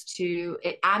supposed to,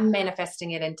 I'm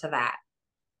manifesting it into that.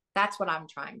 That's what I'm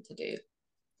trying to do,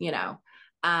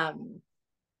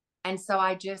 and so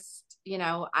I just,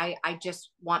 I just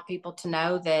want people to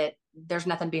know that there's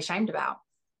nothing to be ashamed about.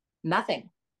 Nothing.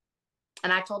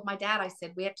 And I told my dad, I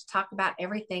said, we have to talk about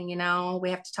everything, we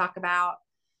have to talk about,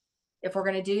 if we're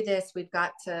going to do this, we've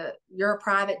got to, you're a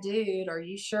private dude. Are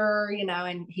you sure?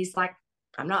 And he's like,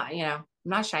 I'm not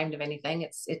ashamed of anything.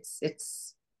 It's,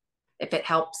 if it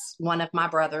helps one of my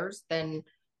brothers, then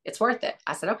it's worth it.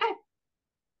 I said, okay.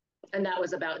 And that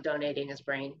was about donating his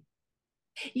brain.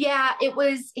 Yeah, it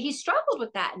was. He struggled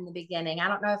with that in the beginning. I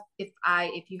don't know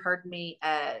if you heard me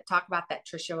talk about that,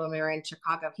 Trisha, when we were in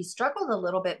Chicago. He struggled a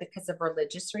little bit because of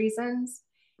religious reasons.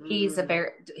 He was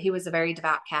a very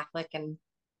devout Catholic, and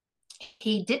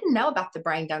he didn't know about the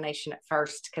brain donation at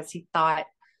first because he thought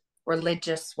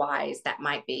religious wise that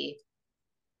might be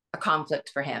a conflict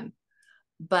for him.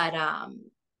 But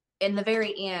in the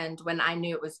very end, when I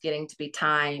knew it was getting to be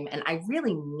time and I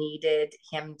really needed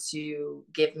him to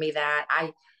give me that,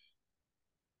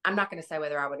 I'm not going to say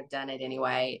whether I would have done it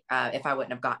anyway if I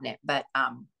wouldn't have gotten it, but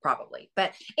probably.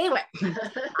 But anyway,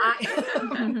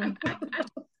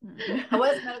 I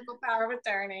was medical power of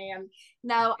attorney, and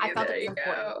no, I felt it was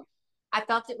important. I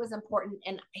felt it was important,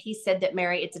 and he said that,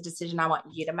 Mary, it's a decision I want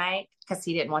you to make, because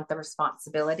he didn't want the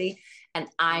responsibility, and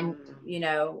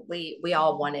we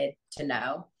all wanted to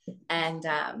know, and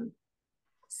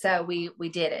so we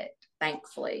did it,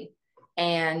 thankfully,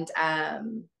 and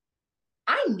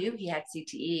I knew he had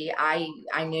CTE.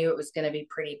 I knew it was going to be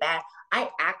pretty bad. I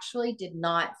actually did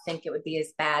not think it would be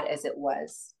as bad as it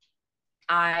was.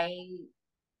 I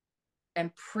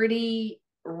am pretty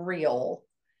real,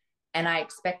 and I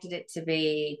expected it to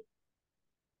be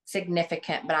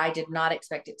significant, but I did not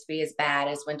expect it to be as bad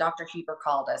as when Dr. Huber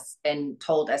called us and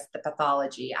told us the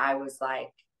pathology. I was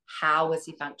like, how was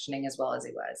he functioning as well as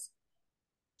he was?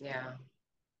 Yeah.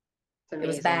 It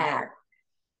was bad.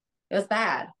 It was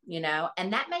bad,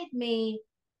 and that made me,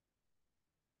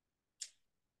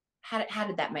 how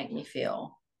did that make me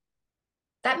feel?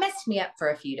 That messed me up for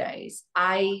a few days.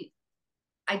 I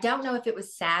don't know if it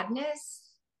was sadness.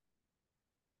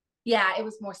 Yeah, it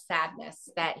was more sadness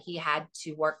that he had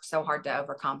to work so hard to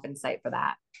overcompensate for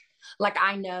that. Like,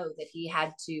 I know that he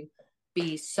had to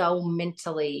be so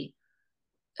mentally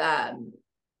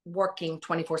working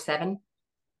 24/7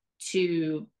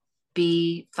 to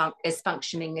be as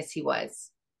functioning as he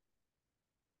was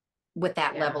with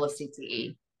that level of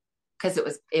CTE, because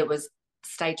it was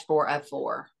stage 4 of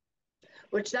 4.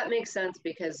 Which that makes sense,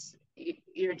 because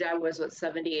your dad was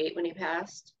 78 when he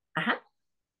passed.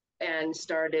 And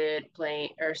started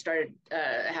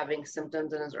having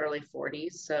symptoms in his early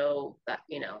 40s. So that,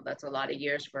 that's a lot of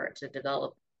years for it to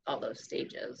develop all those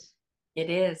stages. It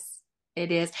is.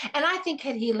 And I think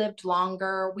had he lived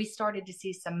longer, we started to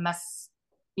see some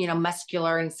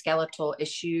muscular and skeletal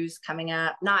issues coming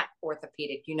up, not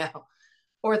orthopedic,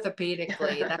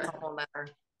 orthopedically, that's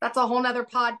a whole nother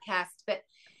podcast. But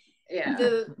yeah,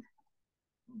 the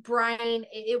brain,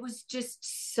 it was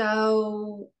just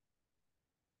so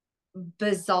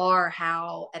bizarre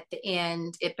how at the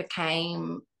end it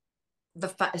became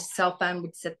the cell phone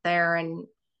would sit there, and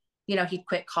he'd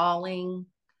quit calling,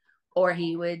 or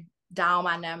he would dial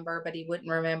my number but he wouldn't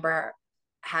remember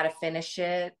how to finish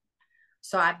it.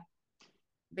 So I'd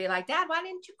be like, Dad, why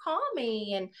didn't you call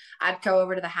me? And I'd go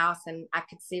over to the house, and I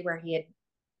could see where he had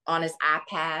on his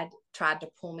iPad tried to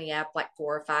pull me up like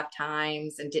 4 or 5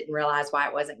 times and didn't realize why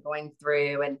it wasn't going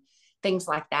through, and things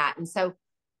like that. And so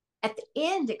at the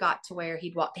end, it got to where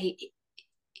he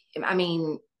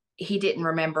didn't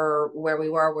remember where we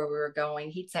were going.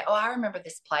 He'd say, oh, I remember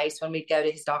this place. When we'd go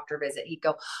to his doctor visit, he'd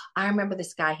go, I remember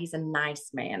this guy. He's a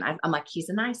nice man. I'm like, he's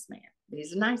a nice man.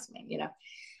 He's a nice man,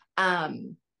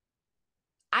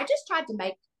 I just tried to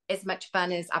make as much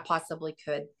fun as I possibly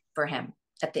could for him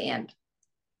at the end.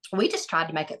 We just tried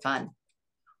to make it fun.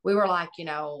 We were like,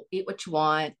 eat what you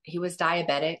want. He was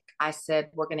diabetic. I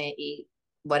said, we're going to eat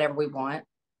whatever we want.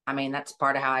 I mean, that's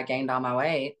part of how I gained all my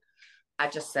weight. I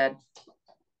just said,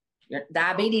 your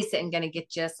diabetes isn't going to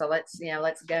get you. So let's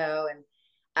go. And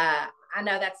I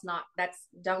know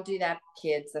don't do that,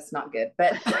 kids. That's not good.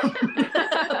 But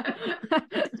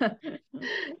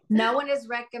no one is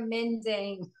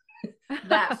recommending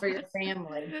that for your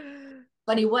family.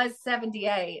 But he was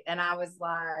 78, and I was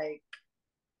like,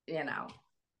 we're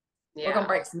going to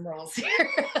break some rules here.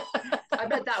 I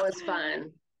bet that was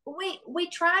fun. We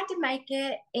tried to make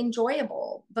it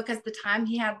enjoyable, because the time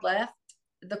he had left,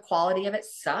 the quality of it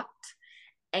sucked.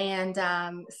 And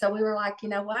so we were like, you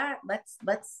know what, let's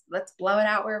blow it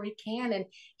out where we can. And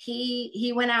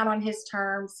he went out on his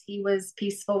terms. He was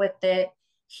peaceful with it.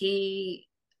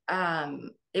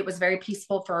 It was very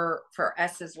peaceful for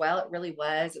us as well. It really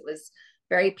was. It was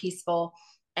very peaceful.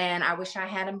 And I wish I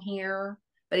had him here,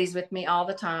 but he's with me all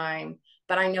the time.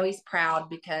 But I know he's proud,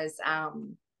 because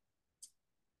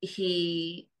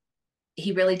he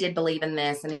really did believe in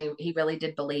this, and he really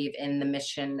did believe in the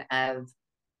mission of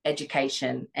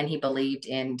education, and he believed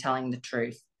in telling the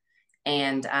truth.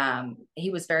 And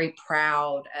he was very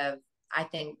proud of, I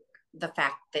think, the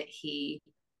fact that he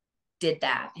did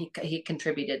that. He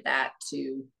contributed that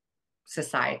to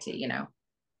society,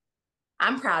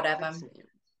 I'm proud of him.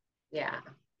 Yeah.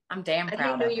 I'm damn And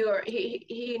proud of him.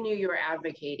 He knew you were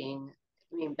advocating.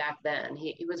 I mean, back then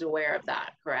he was aware of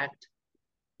that, correct?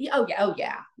 Oh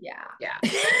yeah. Yeah.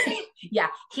 Yeah.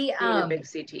 He Being a big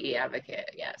CTE advocate,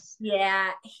 yes.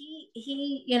 Yeah,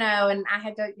 he and I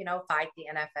had to, fight the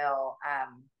NFL,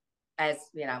 as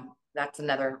that's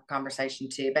another conversation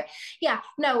too. But yeah,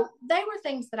 no, they were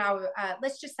things that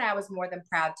let's just say I was more than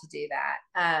proud to do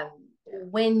that.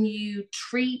 When you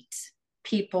treat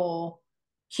people,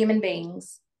 human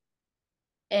beings,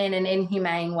 in an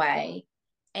inhumane way,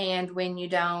 and when you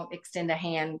don't extend a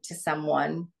hand to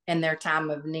someone in their time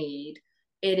of need,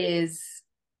 it is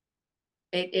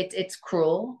it's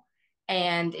cruel,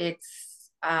 and it's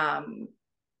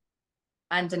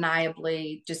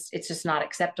undeniably it's just not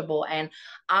acceptable. And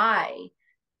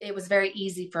it was very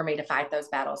easy for me to fight those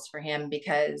battles for him,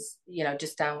 because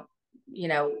just don't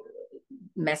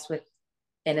mess with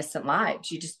innocent lives.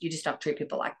 You just don't treat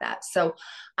people like that. So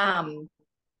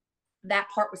that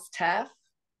part was tough,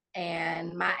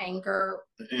 and my anger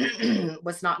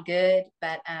was not good.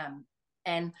 But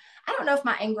and I don't know if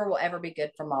my anger will ever be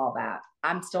good from all that.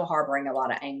 I'm still harboring a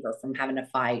lot of anger from having to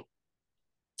fight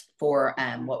for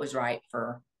what was right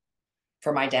for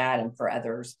my dad and for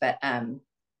others. But at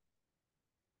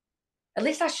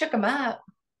least I shook him up.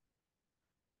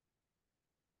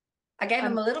 I gave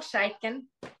him a little shaking.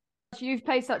 You've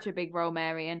played such a big role,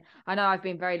 Mary, and I know I've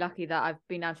been very lucky that I've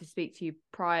been able to speak to you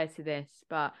prior to this,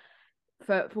 but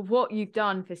for what you've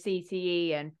done for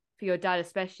CTE and for your dad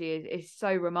especially is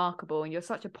so remarkable. And you're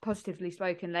such a positively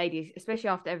spoken lady, especially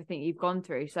after everything you've gone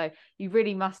through. So you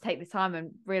really must take the time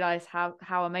and realize how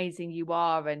amazing you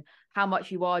are and how much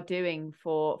you are doing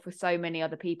for so many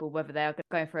other people, whether they're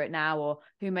going through it now or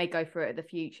who may go through it in the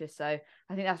future. So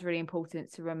I think that's really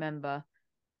important to remember.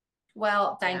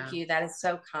 Well, thank you. That is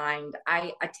so kind.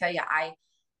 I tell you, I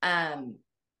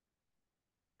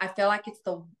feel like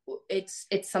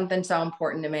it's something so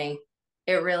important to me.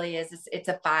 It really is. It's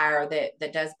a fire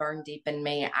that does burn deep in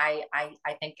me. I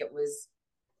think it was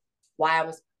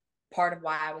part of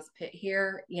why I was put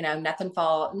here.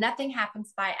 Nothing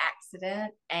happens by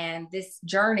accident. And this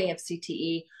journey of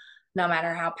CTE, no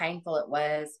matter how painful it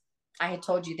was, I had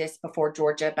told you this before,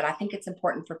 Georgia, but I think it's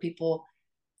important for people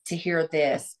to hear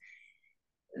this,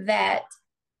 that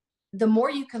the more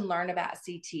you can learn about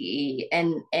CTE,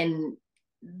 and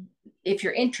if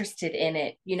you're interested in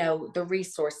it, the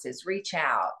resources, reach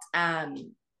out,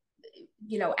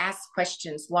 ask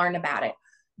questions, learn about it.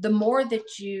 The more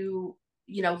that you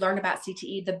learn about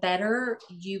CTE, the better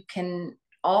you can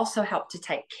also help to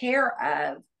take care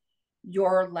of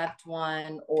your loved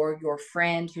one or your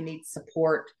friend who needs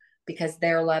support because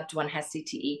their loved one has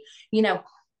CTE.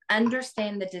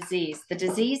 Understand the disease. The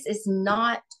disease is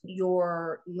not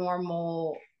your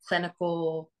normal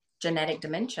clinical genetic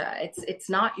dementia. It's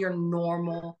not your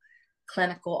normal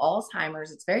clinical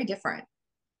Alzheimer's. It's very different.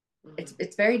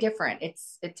 It's very different.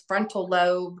 It's frontal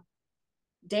lobe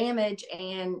damage,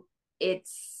 and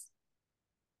it's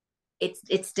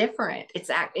different. It's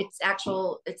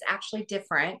actually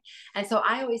different. And so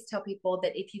I always tell people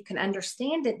that if you can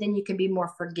understand it, then you can be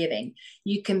more forgiving.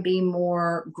 You can be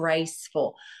more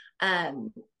graceful.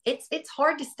 It's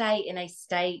hard to stay in a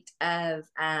state of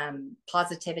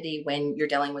positivity when you're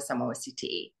dealing with someone with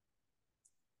CTE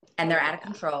and they're out of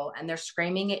control and they're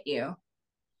screaming at you,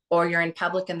 or you're in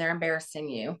public and they're embarrassing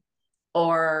you,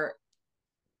 or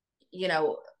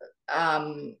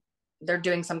they're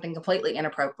doing something completely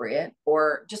inappropriate,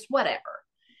 or just whatever.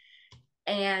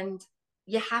 And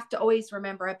you have to always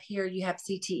remember, up here you have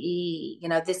CTE.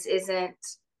 This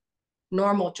isn't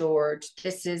normal George.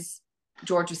 This is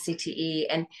George with CTE.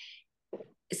 And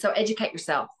so educate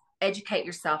yourself,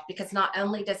 because not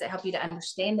only does it help you to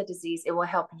understand the disease, it will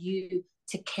help you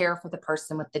to care for the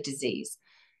person with the disease.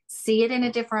 See it in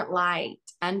a different light.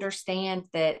 Understand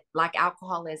that, like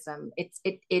alcoholism, it's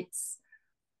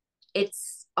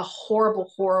a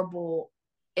horrible, horrible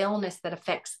illness that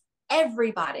affects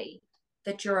everybody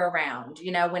that you're around.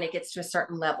 When it gets to a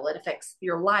certain level, it affects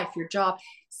your life, your job.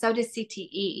 So does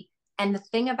CTE. And the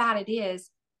thing about it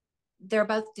is, they're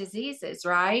both diseases,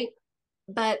 right?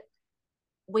 But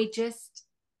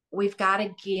we've got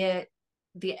to get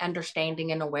the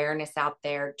understanding and awareness out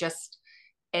there just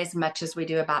as much as we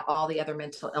do about all the other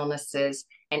mental illnesses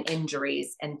and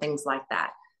injuries and things like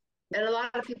that. And a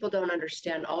lot of people don't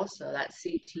understand also that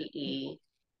CTE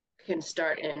can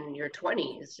start in your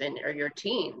 20s or your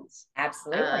teens.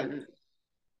 Absolutely.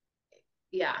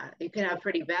 Yeah, you can have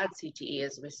pretty bad CTE,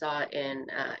 as we saw in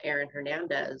Aaron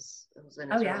Hernandez, who was in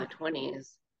his early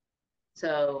 20s.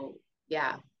 So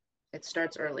Yeah, it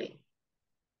starts early.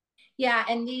 Yeah,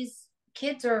 and these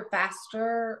kids are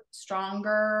faster,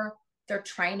 stronger. They're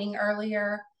training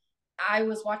earlier. I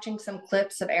was watching some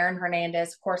clips of Aaron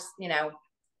Hernandez. Of course,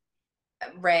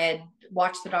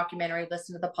 watched the documentary,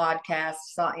 listened to the podcast,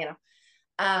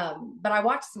 but I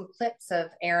watched some clips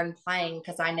of Aaron playing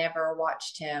because I never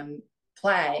watched him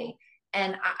play.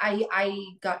 And I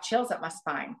got chills up my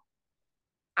spine.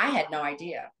 I had no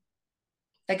idea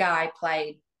the guy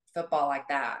played football like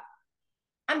that.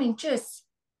 I mean, just,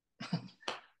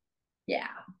 yeah,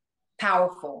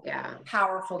 powerful. Yeah.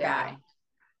 Powerful guy.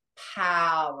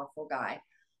 Powerful guy.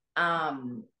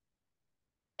 And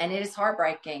it is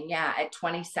heartbreaking. Yeah. At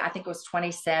 20, I think it was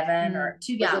 27 or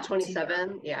too young. Was it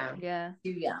 27? Yeah. Yeah.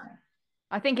 Too young.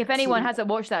 I think if anyone hasn't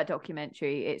watched that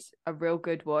documentary, it's a real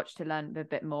good watch to learn a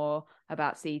bit more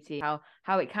about CT,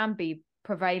 how it can be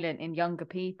prevalent in younger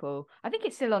people. I think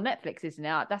it's still on Netflix, isn't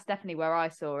it? That's definitely where I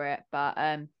saw it. But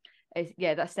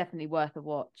that's definitely worth a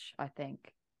watch, I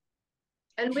think.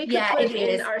 And we could put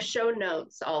in our show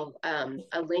notes all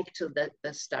a link to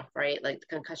the stuff, right? Like the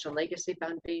Concussion Legacy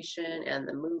Foundation and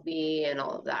the movie and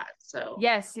all of that. So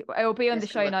yes, it will be on the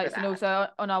show notes and also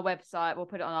on our website. We'll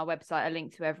put it on our website, a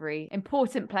link to every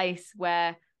important place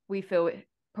where we feel it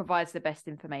provides the best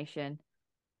information.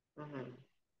 Mm-hmm.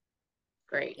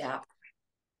 Great. Yeah.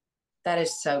 That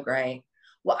is so great.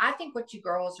 Well, I think what you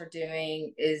girls are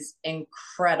doing is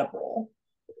incredible.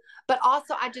 But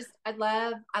also I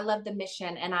love the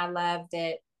mission, and I love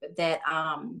that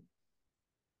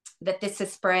this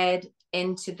has spread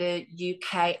into the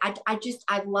UK.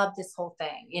 I love this whole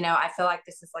thing. I feel like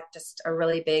this is like just a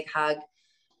really big hug.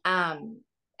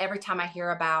 Every time I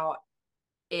hear about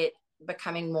it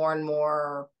becoming more and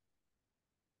more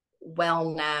well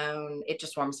known, it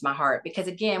just warms my heart, because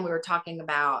again, we were talking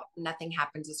about nothing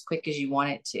happens as quick as you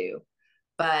want it to.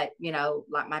 But,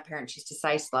 like my parents used to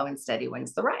say, slow and steady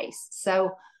wins the race.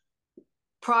 So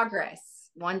progress,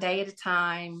 one day at a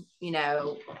time,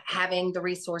 having the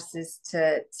resources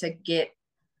to get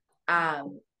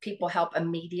people help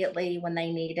immediately when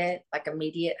they need it, like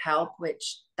immediate help,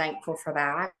 which thankful for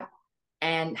that.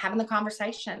 And having the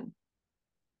conversation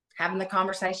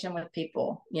with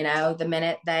people, the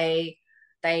minute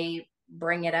they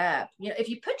bring it up. If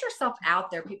you put yourself out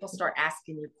there, people start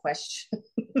asking you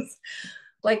questions.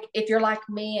 Like if you're like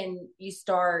me and you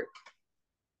start,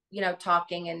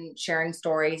 talking and sharing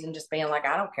stories and just being like,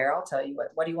 I don't care, I'll tell you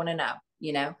what do you want to know?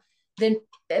 Then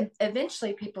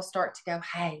eventually people start to go,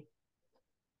 hey,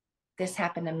 this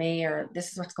happened to me, or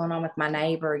this is what's going on with my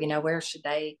neighbor. Where should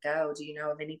they go? Do you know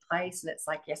of any place? And it's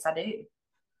like, yes, I do.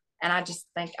 And I just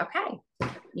think, okay,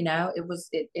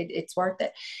 it's worth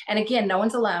it. And again, no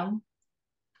one's alone.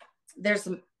 There's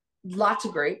lots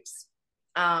of groups,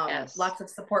 lots of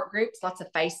support groups, lots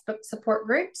of Facebook support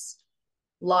groups,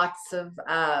 lots of,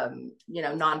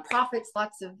 nonprofits,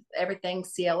 lots of everything.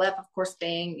 CLF, of course,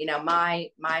 being, my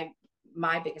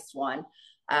biggest one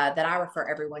that I refer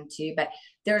everyone to. But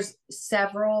there's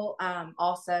several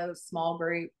also small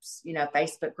groups,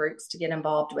 Facebook groups to get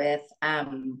involved with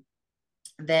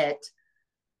that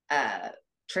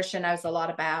Trisha knows a lot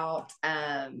about.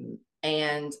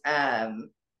 And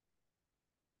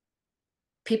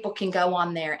people can go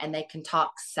on there and they can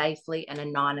talk safely and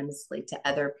anonymously to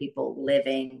other people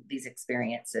living these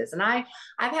experiences. And I've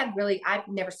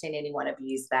never seen anyone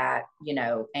abuse that,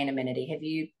 anonymity. Have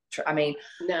you?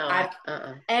 No.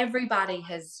 Everybody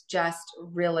has just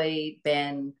really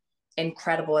been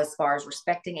incredible as far as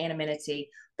respecting anonymity,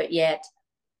 but yet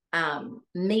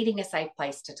needing a safe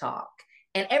place to talk.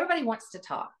 And everybody wants to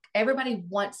talk. Everybody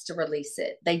wants to release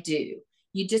it. They do.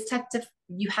 You just have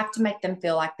to make them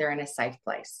feel like they're in a safe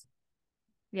place.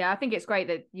 Yeah, I think it's great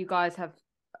that you guys have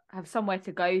somewhere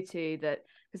to go to, that,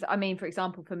 because for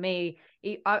example, for me,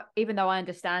 even though I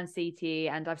understand CTE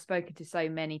and I've spoken to so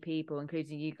many people,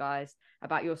 including you guys,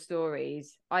 about your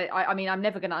stories, I'm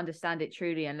never going to understand it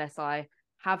truly unless I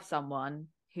have someone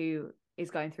who is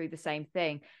going through the same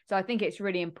thing. So I think it's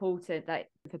really important that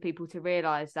for people to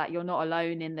realize that you're not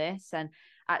alone in this, and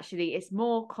actually it's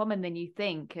more common than you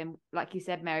think. And like you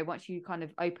said, Mary, once you kind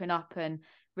of open up and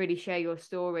really share your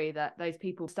story, that those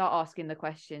people start asking the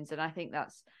questions. And I think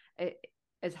that's it,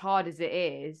 as hard as it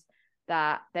is,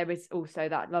 that there is also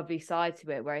that lovely side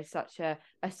to it where it's such a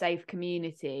safe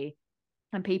community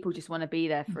and people just want to be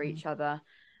there for each other.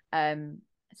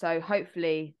 So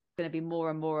hopefully going to be more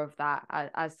and more of that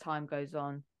as time goes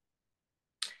on.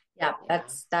 Yeah,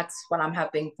 that's what I'm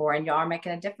hoping for. And y'all are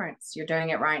making a difference. You're doing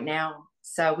it right now.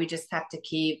 So we just have to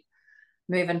keep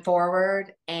moving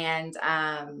forward and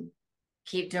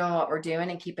keep doing what we're doing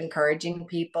and keep encouraging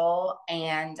people.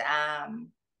 And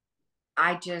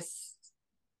I just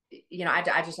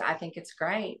I think it's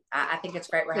great. I think it's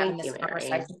great we're having Thank this you, Mary.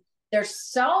 conversation.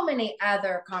 There's so many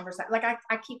other conversations. Like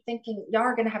I keep thinking y'all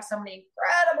are going to have so many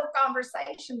incredible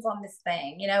conversations on this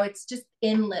thing. It's just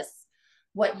endless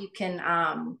what you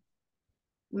can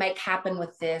make happen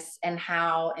with this and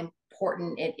how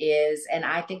important it is. And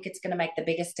I think it's going to make the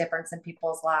biggest difference in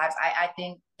people's lives. I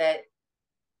think that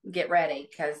get ready,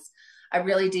 because I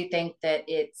really do think that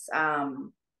it's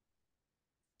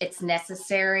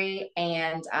necessary.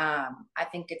 And I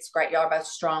think it's great. Y'all are both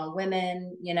strong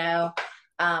women,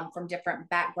 from different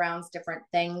backgrounds, different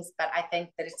things. But I think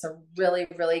that it's a really,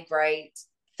 really great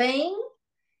thing.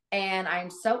 And I'm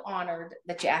so honored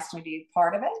that you asked me to be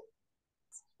part of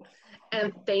it.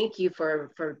 And thank you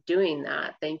for doing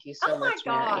that. Thank you so much,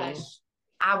 Mary.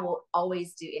 I will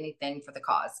always do anything for the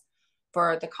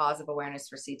cause of awareness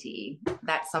for CTE.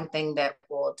 That's something that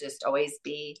will just always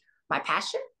be my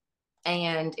passion.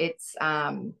 And it's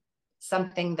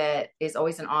something that is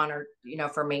always an honor,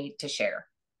 for me to share.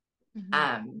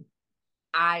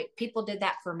 People did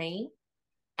that for me.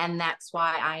 And that's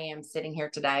why I am sitting here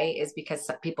today, is because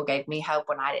some people gave me hope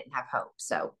when I didn't have hope.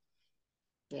 So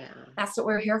yeah, that's what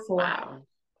we're here for. Wow.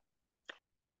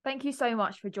 Thank you so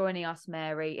much for joining us,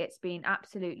 Mary. It's been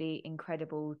absolutely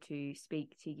incredible to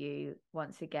speak to you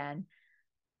once again.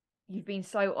 You've been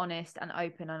so honest and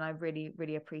open, and I really,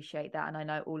 really appreciate that. And I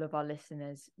know all of our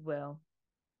listeners will.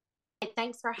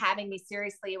 Thanks for having me.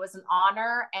 Seriously, it was an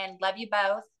honor, and love you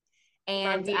both.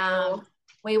 And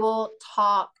we will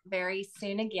talk very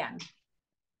soon again.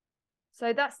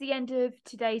 So that's the end of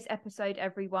today's episode,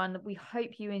 everyone. We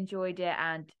hope you enjoyed it,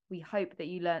 and we hope that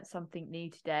you learned something new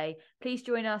today. Please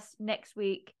join us next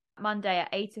week, Monday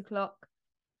at 8:00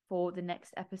 for the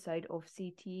next episode of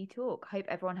CTE Talk. Hope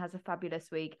everyone has a fabulous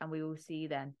week, and we will see you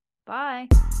then. Bye.